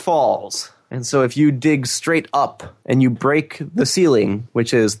liquid falls. And so if you dig straight up and you break the ceiling,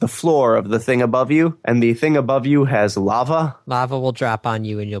 which is the floor of the thing above you, and the thing above you has lava. Lava will drop on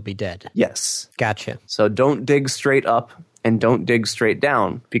you and you'll be dead. Yes. Gotcha. So don't dig straight up. And don't dig straight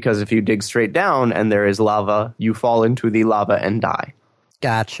down, because if you dig straight down and there is lava, you fall into the lava and die.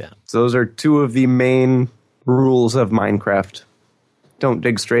 Gotcha. So those are two of the main rules of Minecraft. Don't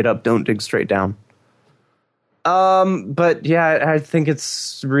dig straight up, don't dig straight down. But yeah, I think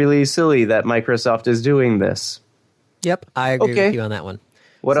it's really silly that Microsoft is doing this. Yep, I agree with you on that one.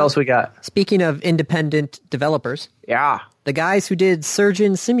 What else we got? Speaking of independent developers. Yeah. The guys who did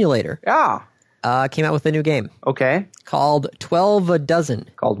Surgeon Simulator. Yeah. Came out with a new game. Okay. Called 12 a Dozen.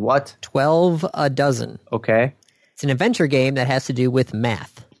 Called what? 12 a Dozen. Okay. It's an adventure game that has to do with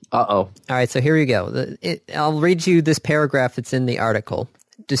math. Uh-oh. All right, so here you go. I'll read you this paragraph that's in the article.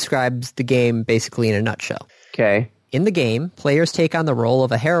 It describes the game basically in a nutshell. Okay. In the game, players take on the role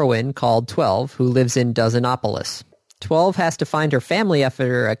of a heroine called 12 who lives in Dozenopolis. 12 has to find her family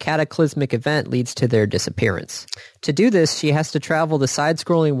after a cataclysmic event leads to their disappearance. To do this, she has to travel the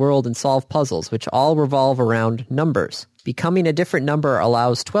side-scrolling world and solve puzzles, which all revolve around numbers. Becoming a different number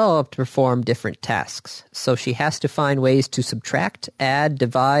allows 12 to perform different tasks, so she has to find ways to subtract, add,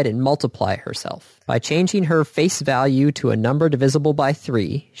 divide, and multiply herself. By changing her face value to a number divisible by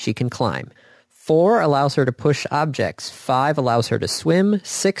 3, she can climb. 4 allows her to push objects, 5 allows her to swim,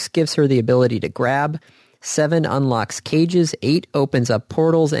 6 gives her the ability to grab, 7 unlocks cages, 8 opens up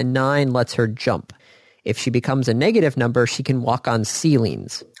portals, and 9 lets her jump. If she becomes a negative number, she can walk on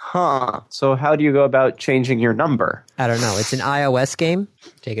ceilings. Huh. So how do you go about changing your number? I don't know. It's an iOS game.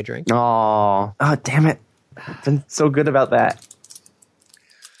 Take a drink. Oh, damn it. I've been so good about that.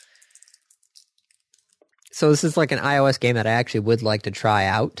 So this is like an iOS game that I actually would like to try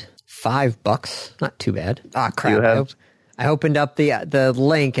out. $5, not too bad. Ah, crap! I opened up the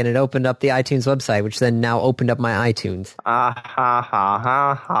link and it opened up the iTunes website, which then now opened up my iTunes. Ha ha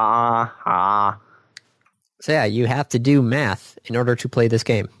ha ha ha. So yeah, you have to do math in order to play this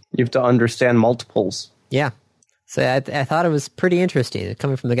game. You have to understand multiples. Yeah. So I thought it was pretty interesting,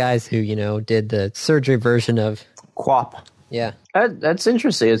 coming from the guys who did the surgery version of QWOP. Yeah. That's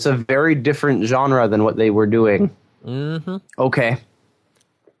interesting. It's a very different genre than what they were doing. Mm-hmm. Okay.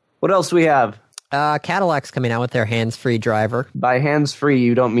 What else do we have? Cadillac's coming out with their hands-free driver. By hands-free,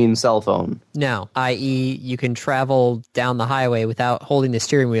 you don't mean cell phone. No, i.e. you can travel down the highway without holding the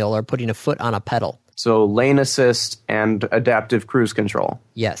steering wheel or putting a foot on a pedal. So lane assist and adaptive cruise control.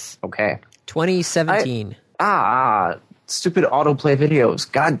 Yes. Okay. 2017. Stupid autoplay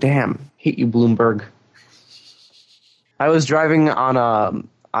videos. God damn. Hate you, Bloomberg. I was driving on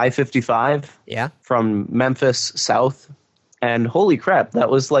I-55 from Memphis south, and holy crap, that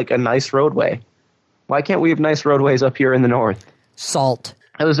was like a nice roadway. Why can't we have nice roadways up here in the north? Salt.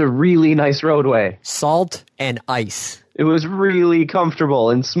 That was a really nice roadway. Salt and ice. It was really comfortable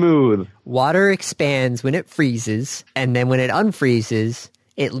and smooth. Water expands when it freezes, and then when it unfreezes,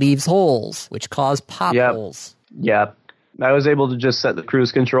 it leaves holes, which cause potholes. Yep. I was able to just set the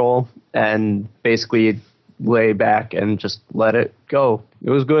cruise control and basically lay back and just let it go. It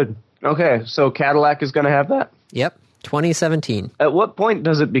was good. Okay, so Cadillac is going to have that? Yep. 2017. At what point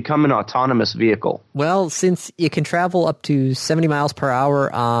does it become an autonomous vehicle? Well, since it can travel up to 70 miles per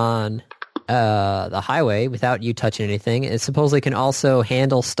hour on the highway without you touching anything, it supposedly can also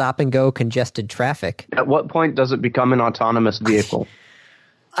handle stop-and-go congested traffic. At what point does it become an autonomous vehicle?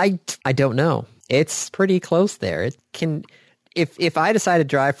 I don't know. It's pretty close there. It can... If I decide to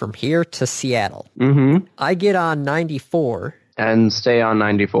drive from here to Seattle, I get on 94... And stay on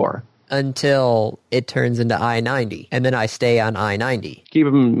 94. Until it turns into I-90, and then I stay on I-90. Keep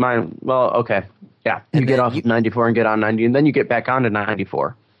in mind, well, okay, yeah, you get off 94 and get on 90, and then you get back onto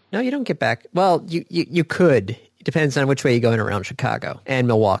 94. No, you don't get back. Well, you could. It depends on which way you're going around Chicago, and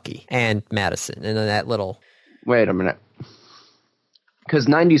Milwaukee, and Madison, and then that little... Wait a minute. Because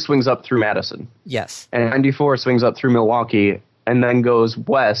 90 swings up through Madison. Yes. And 94 swings up through Milwaukee, and then goes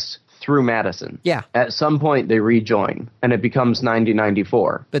west through Madison. Yeah. At some point, they rejoin, and it becomes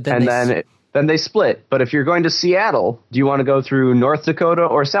 90-94. But then then they split. But if you're going to Seattle, do you want to go through North Dakota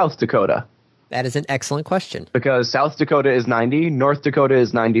or South Dakota? That is an excellent question. Because South Dakota is 90, North Dakota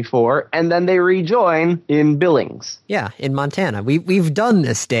is 94, and then they rejoin in Billings. Yeah, in Montana. We've done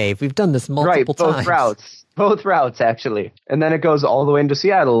this, Dave. We've done this multiple times. Both routes, actually. And then it goes all the way into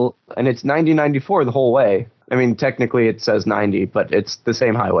Seattle, and it's 90-94 the whole way. I mean, technically it says 90, but it's the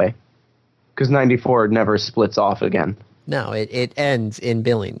same highway. Because 94 never splits off again. No, it ends in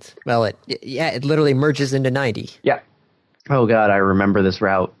Billings. Well, it literally merges into 90. Yeah. Oh, God, I remember this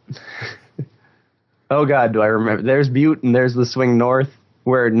route. Oh, God, do I remember. There's Butte and there's the swing north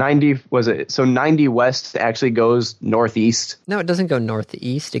where 90, was it? So 90 west actually goes northeast. No, it doesn't go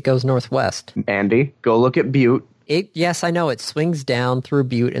northeast. It goes northwest. Andy, go look at Butte. Yes, I know. It swings down through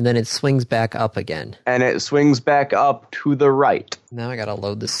Butte, and then it swings back up again. And it swings back up to the right. Now I gotta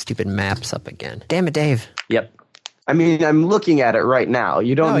load the stupid maps up again. Damn it, Dave. Yep. I mean, I'm looking at it right now.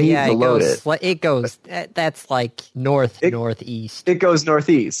 You don't need to load it. It goes, that's like northeast. It goes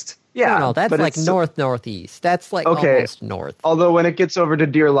northeast. Yeah. No, that's like northeast. That's like almost north. Although when it gets over to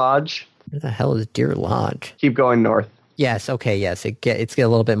Deer Lodge. Where the hell is Deer Lodge? Keep going north. Yes, okay, yes. It's got a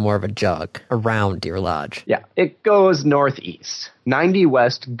little bit more of a jug around Deer Lodge. Yeah, it goes northeast. 90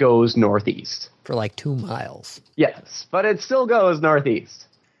 west goes northeast. For like 2 miles. Yes, but it still goes northeast.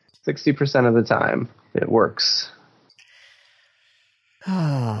 60% of the time, it works.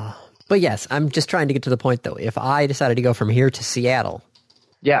 But yes, I'm just trying to get to the point, though. If I decided to go from here to Seattle...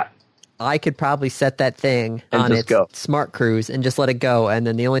 Yeah. I could probably set that thing And on just its go. smart cruise and just let it go. And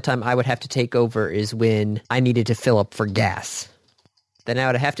then the only time I would have to take over is when I needed to fill up for gas. Then I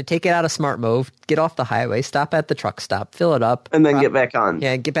would have to take it out of smart mode, get off the highway, stop at the truck stop, fill it up. And then get back on.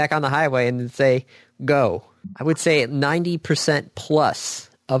 Yeah, get back on the highway and then say, go. I would say 90% plus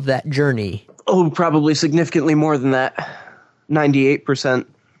of that journey. Oh, probably significantly more than that. 98%.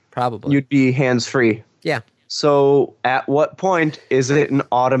 Probably. You'd be hands-free. Yeah. So at what point is it an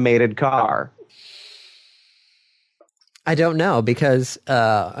automated car? I don't know, because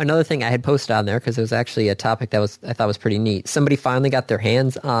another thing I had posted on there, because it was actually a topic that I thought was pretty neat. Somebody finally got their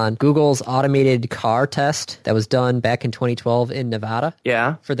hands on Google's automated car test that was done back in 2012 in Nevada.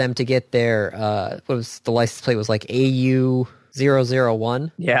 Yeah. For them to get their, what was the license plate was like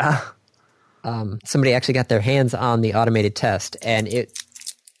AU001. Yeah. Somebody actually got their hands on the automated test, and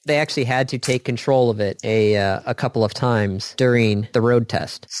they actually had to take control of it a couple of times during the road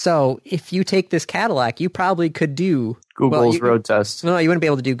test. So if you take this Cadillac, you probably could do Google's road test. No, you wouldn't be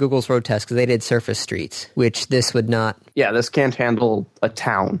able to do Google's road test because they did surface streets, which this would not. Yeah, this can't handle a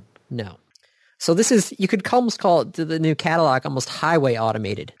town. No. So this is, you could almost call it, the new Cadillac, almost highway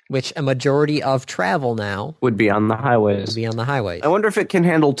automated, which a majority of travel now Would be on the highways. would be on the highways. I wonder if it can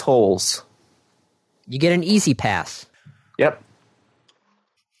handle tolls. You get an easy pass. Yep.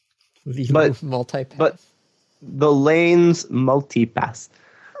 Multi-pass. But the lanes multi-pass.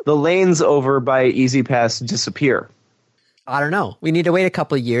 The lanes over by Easy Pass disappear. I don't know. We need to wait a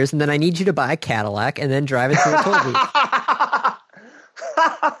couple of years, and then I need you to buy a Cadillac and then drive it through a toll booth.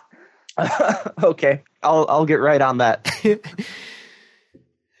 Okay, I'll get right on that.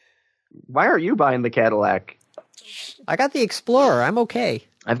 Why aren't you buying the Cadillac? I got the Explorer. I'm okay.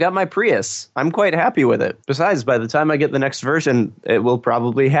 I've got my Prius. I'm quite happy with it. Besides, by the time I get the next version, it will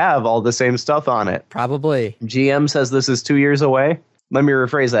probably have all the same stuff on it. Probably. GM says this is 2 years away. Let me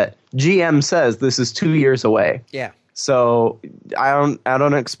rephrase that. GM says this is 2 years away. Yeah. So I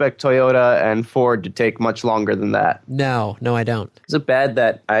don't expect Toyota and Ford to take much longer than that. No, I don't. Is it bad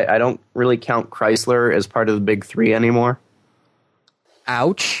that I don't really count Chrysler as part of the big three anymore?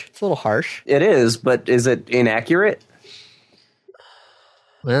 Ouch. It's a little harsh. It is, but is it inaccurate?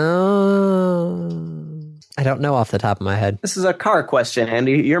 Well, I don't know off the top of my head. This is a car question,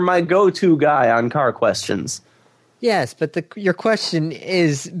 Andy. You're my go-to guy on car questions. Yes, but your question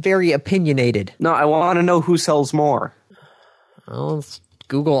is very opinionated. No, I want to know who sells more. Well, it's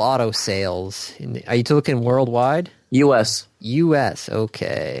Google auto sales. Are you looking worldwide? U.S. U.S.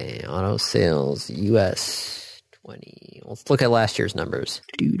 Okay. Auto sales. U.S. 20. Let's look at last year's numbers.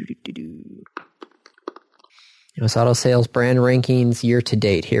 U.S. auto sales brand rankings year to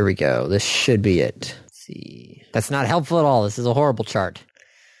date. Here we go. This should be it. Let's see. That's not helpful at all. This is a horrible chart.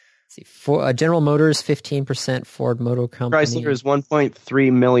 Let's see. General Motors, 15%. Ford Motor Company. Chrysler is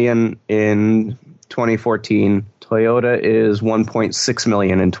 1.3 million in 2014. Toyota is 1.6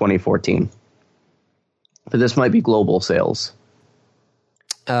 million in 2014. But this might be global sales.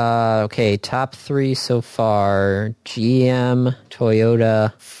 Okay, top three so far. GM,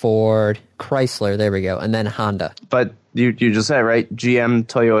 Toyota, Ford, Chrysler, there we go, and then Honda. But you just said, right? GM,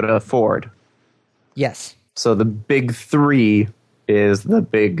 Toyota, Ford. Yes. So the big three is the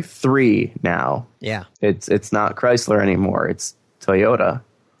big three now. Yeah. It's not Chrysler anymore. It's Toyota.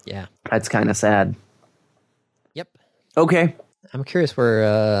 Yeah. That's kind of sad. Yep. Okay. I'm curious where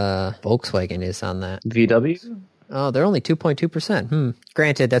Volkswagen is on that. VW? Oh, they're only 2.2%.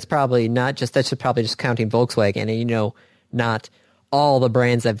 Granted, that's probably just counting Volkswagen, and not all the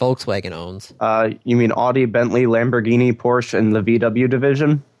brands that Volkswagen owns. You mean Audi, Bentley, Lamborghini, Porsche, and the VW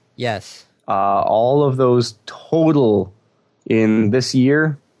division? Yes. All of those total in this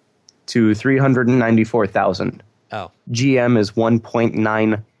year to 394,000. Oh. GM is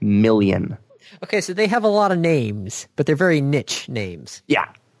 1.9 million. Okay, so they have a lot of names, but they're very niche names. Yeah.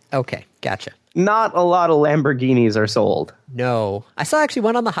 Okay, gotcha. Not a lot of Lamborghinis are sold. No. I saw actually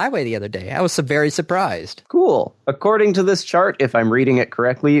one on the highway the other day. I was very surprised. Cool. According to this chart, if I'm reading it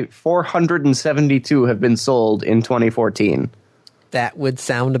correctly, 472 have been sold in 2014. That would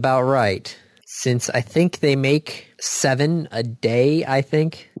sound about right. Since I think they make 7 a day, I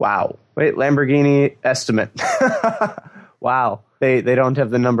think. Wow. Wait, Lamborghini estimate. Wow. They don't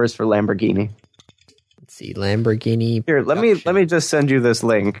have the numbers for Lamborghini. Let's see, Lamborghini. Here, let me just send you this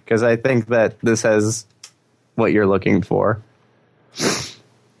link because I think that this has what you're looking for.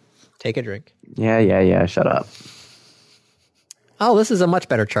 Take a drink. Yeah. Shut up. Oh, this is a much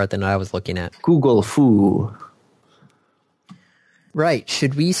better chart than I was looking at. Google foo. Right.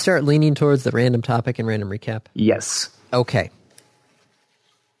 Should we start leaning towards the random topic and random recap? Yes. Okay.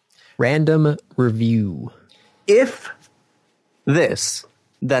 Random review. If this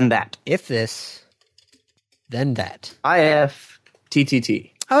then that. If this, then that.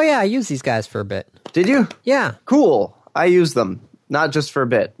 IFTTT. Oh yeah, I used these guys for a bit. Did you? Yeah. Cool. I use them. Not just for a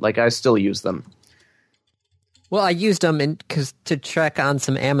bit. Like, I still use them. Well, I used them to check on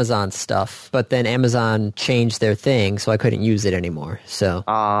some Amazon stuff, but then Amazon changed their thing, so I couldn't use it anymore. So.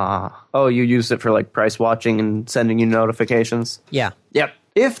 Oh, you used it for, like, price watching and sending you notifications? Yeah. Yep.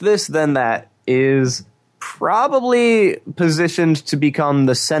 If this, then that is probably positioned to become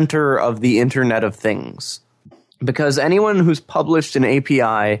the center of the Internet of Things. Because anyone who's published an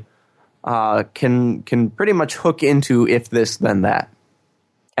API can pretty much hook into if this, then that.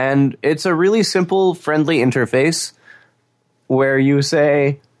 And it's a really simple, friendly interface where you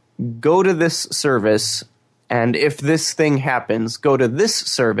say, go to this service, and if this thing happens, go to this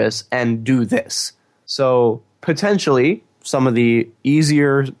service and do this. So potentially, some of the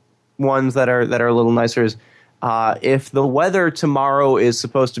easier ones that are a little nicer is, if the weather tomorrow is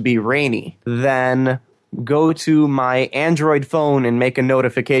supposed to be rainy, then go to my Android phone and make a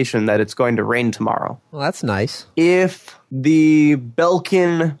notification that it's going to rain tomorrow. Well, that's nice. If the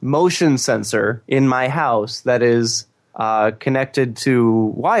Belkin motion sensor in my house that is connected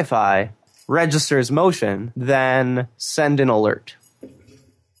to Wi-Fi registers motion, then send an alert.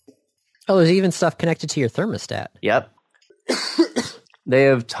 Oh, there's even stuff connected to your thermostat. Yep. They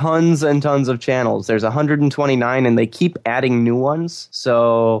have tons and tons of channels. There's 129, and they keep adding new ones.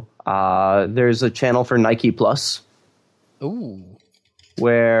 So there's a channel for Nike Plus. Ooh.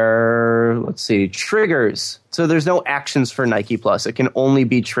 Where, let's see, triggers. So there's no actions for Nike Plus. It can only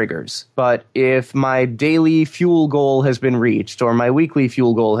be triggers. But if my daily fuel goal has been reached, or my weekly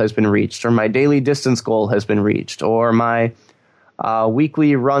fuel goal has been reached, or my daily distance goal has been reached, or my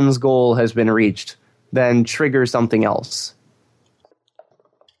weekly runs goal has been reached, then trigger something else.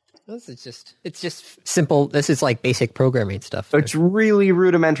 It's just simple. This is like basic programming stuff. It's really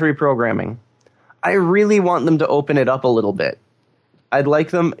rudimentary programming. I really want them to open it up a little bit. I'd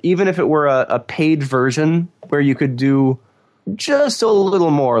like them, even if it were a paid version, where you could do just a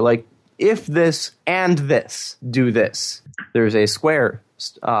little more, like, if this and this, do this. There's a Square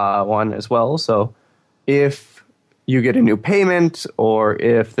one as well, so if you get a new payment, or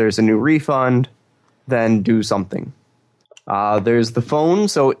if there's a new refund, then do something. There's the phone,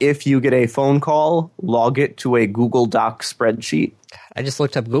 so if you get a phone call, log it to a Google Doc spreadsheet. I just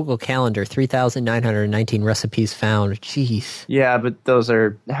looked up Google Calendar, 3,919 recipes found. Jeez. Yeah, but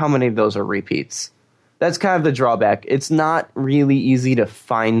how many of those are repeats? That's kind of the drawback. It's not really easy to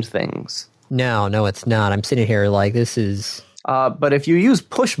find things. No, it's not. I'm sitting here like, this is... But if you use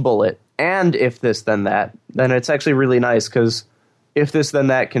Pushbullet and if this, then that, then it's actually really nice, because if this, then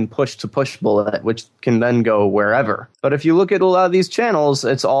that can push to Pushbullet, which can then go wherever. But if you look at a lot of these channels,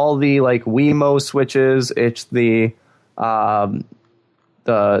 it's all the, like, Wemo switches, it's the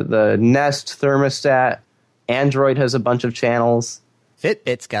Nest thermostat. Android has a bunch of channels.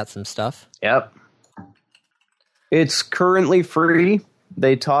 Fitbit's got some stuff. Yep. It's currently free.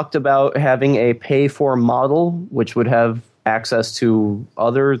 They talked about having a pay-for model, which would have access to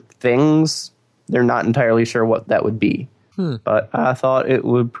other things. They're not entirely sure what that would be. But I thought it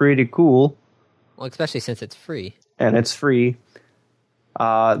would pretty cool. Well, especially since it's free. And it's free.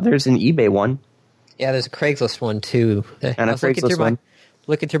 There's an eBay one. Yeah, there's a Craigslist one, too. And a Craigslist one.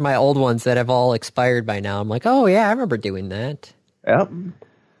 Looking through my old ones that have all expired by now. I'm like, oh, yeah, I remember doing that. Yep.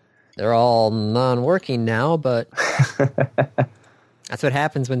 They're all non-working now, but that's what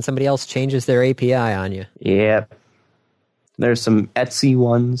happens when somebody else changes their API on you. Yep. There's some Etsy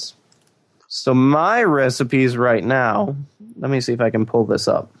ones. So my recipes right now, let me see if I can pull this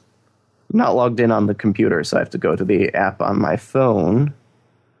up. I'm not logged in on the computer, so I have to go to the app on my phone.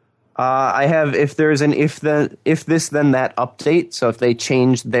 I have, if there's an if this then that update, so if they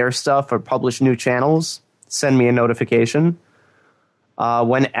change their stuff or publish new channels, send me a notification.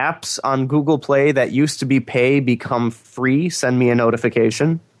 When apps on Google Play that used to be pay become free, send me a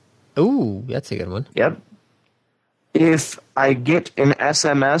notification. Ooh, that's a good one. Yep. If I get an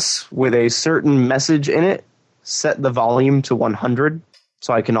SMS with a certain message in it, set the volume to 100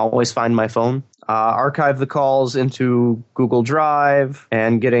 so I can always find my phone. Archive the calls into Google Drive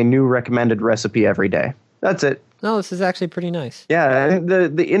and get a new recommended recipe every day. That's it. No, this is actually pretty nice. Yeah, the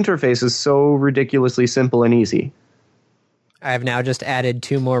interface is so ridiculously simple and easy. I have now just added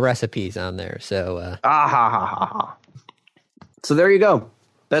 2 more recipes on there, so... So there you go.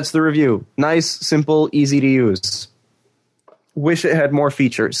 That's the review. Nice, simple, easy to use. Wish it had more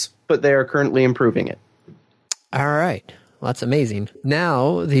features, but they are currently improving it. All right. Well, that's amazing.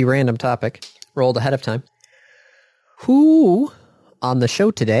 Now, the random topic, rolled ahead of time. Who on the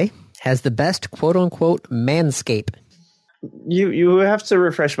show today has the best quote-unquote manscape? You have to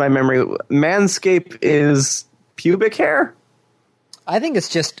refresh my memory. Manscape is pubic hair? I think it's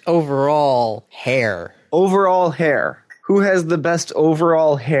just overall hair. Overall hair. Who has the best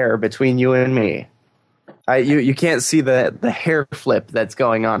overall hair between you and me? You can't see the hair flip that's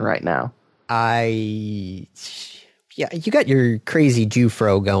going on right now. Yeah, you got your crazy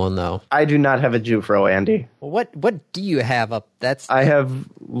Jufro going, though. I do not have a Jufro, Andy. What do you have up? I have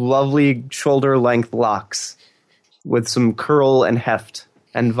lovely shoulder-length locks with some curl and heft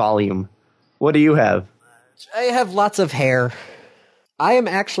and volume. What do you have? I have lots of hair. I am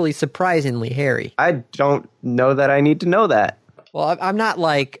actually surprisingly hairy. I don't know that I need to know that. Well, I'm not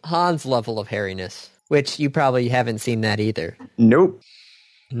like Han's level of hairiness, which you probably haven't seen that either. Nope.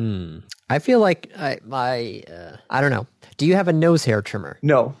 I feel like I don't know. Do you have a nose hair trimmer?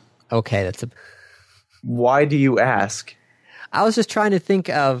 No. Okay, Why do you ask? I was just trying to think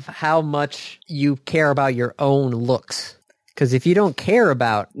of how much you care about your own looks. Because if you don't care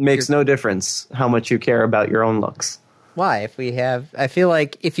about... Makes no difference how much you care about your own looks. Why? I feel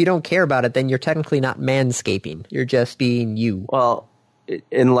like if you don't care about it, then you're technically not manscaping. You're just being you. Well,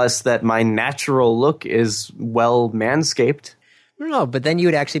 unless that my natural look is well manscaped. No, but then you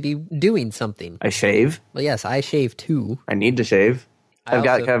would actually be doing something. I shave. Well, yes, I shave too. I need to shave. I've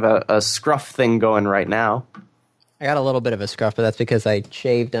got kind of a scruff thing going right now. I got a little bit of a scruff, but that's because I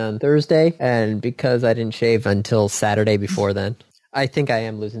shaved on Thursday and because I didn't shave until Saturday before then. I think I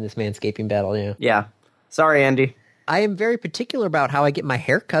am losing this manscaping battle, yeah. Yeah. Sorry, Andy. I am very particular about how I get my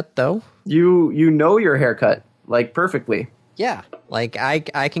hair cut, though. You know your haircut, like, perfectly. Yeah. Like, I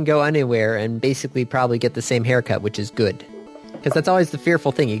can go anywhere and basically probably get the same haircut, which is good. Because that's always the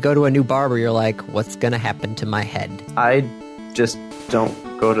fearful thing. You go to a new barber, you're like, what's going to happen to my head? I just don't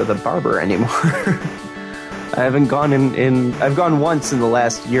go to the barber anymore. I haven't gone I've gone once in the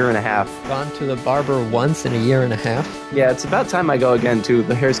last year and a half. Gone to the barber once in a year and a half? Yeah, it's about time I go again, too.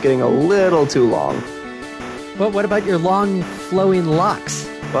 The hair's getting a little too long. But what about your long, flowing locks?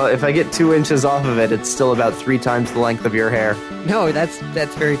 Well, if I get 2 inches off of it, it's still about 3 times the length of your hair. No, that's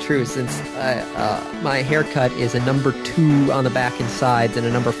very true, since my haircut is a number 2 on the back and sides and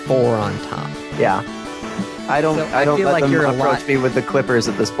a number 4 on top. Yeah. I don't feel let like them you're approach me with the clippers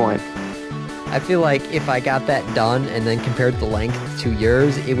at this point. I feel like if I got that done and then compared the length to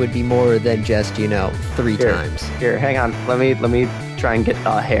yours, it would be more than just, 3 times. Here, hang on. Let me try and get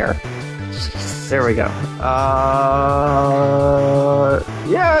hair. There we go.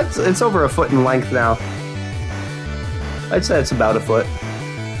 Yeah, it's over a foot in length now. I'd say it's about a foot.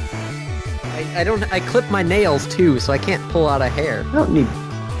 I clip my nails too, so I can't pull out a hair.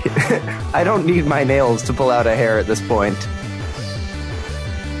 I don't need my nails to pull out a hair at this point.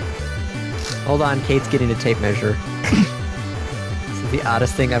 Hold on, Kate's getting a tape measure. This is the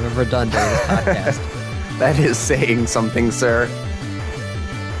oddest thing I've ever done during this podcast. That is saying something, sir.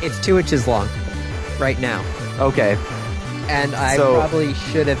 It's 2 inches long, right now. Okay. And I probably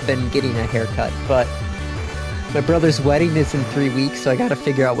should have been getting a haircut, but my brother's wedding is in 3 weeks, so I gotta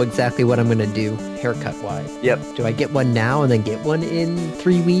figure out exactly what I'm gonna do, haircut-wise. Yep. Do I get one now and then get one in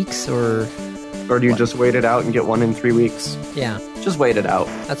 3 weeks, or do you just wait it out and get one in 3 weeks? Yeah. Just wait it out.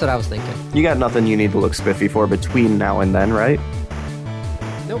 That's what I was thinking. You got nothing you need to look spiffy for between now and then, right?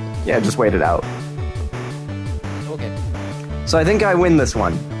 Nope. Yeah, just wait it out. Okay. So I think I win this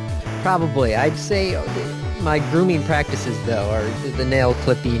one. Probably. I'd say my grooming practices, though, are the nail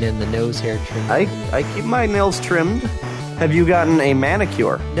clipping and the nose hair trimming. I keep my nails trimmed. Have you gotten a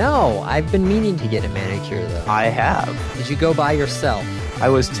manicure? No, I've been meaning to get a manicure, though. I have. Did you go by yourself? I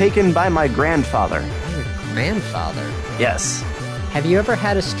was taken by my grandfather. Your grandfather? Yes. Have you ever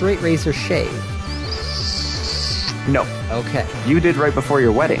had a straight razor shave? No. Okay. You did right before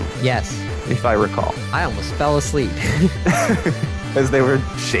your wedding. Yes. If I recall. I almost fell asleep. As they were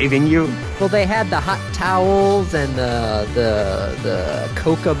shaving you? Well, they had the hot towels and the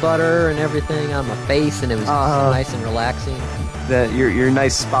cocoa butter and everything on my face, and it was nice and relaxing. Your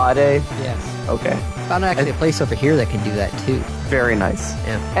nice spa day? Yes. Okay. Found actually a place over here that can do that, too. Very nice.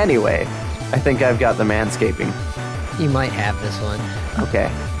 Yeah. Anyway, I think I've got the manscaping. You might have this one. Okay.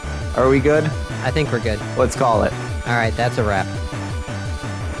 Are we good? I think we're good. Let's call it. All right, that's a wrap.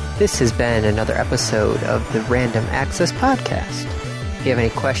 This has been another episode of the Random Access Podcast. If you have any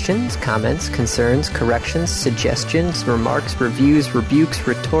questions, comments, concerns, corrections, suggestions, remarks, reviews, rebukes,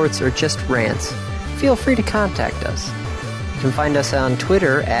 retorts, or just rants, feel free to contact us. You can find us on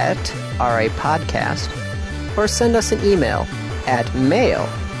Twitter at RAPodcast, or send us an email at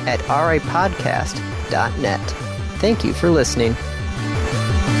mail@rapodcast.net. Thank you for listening.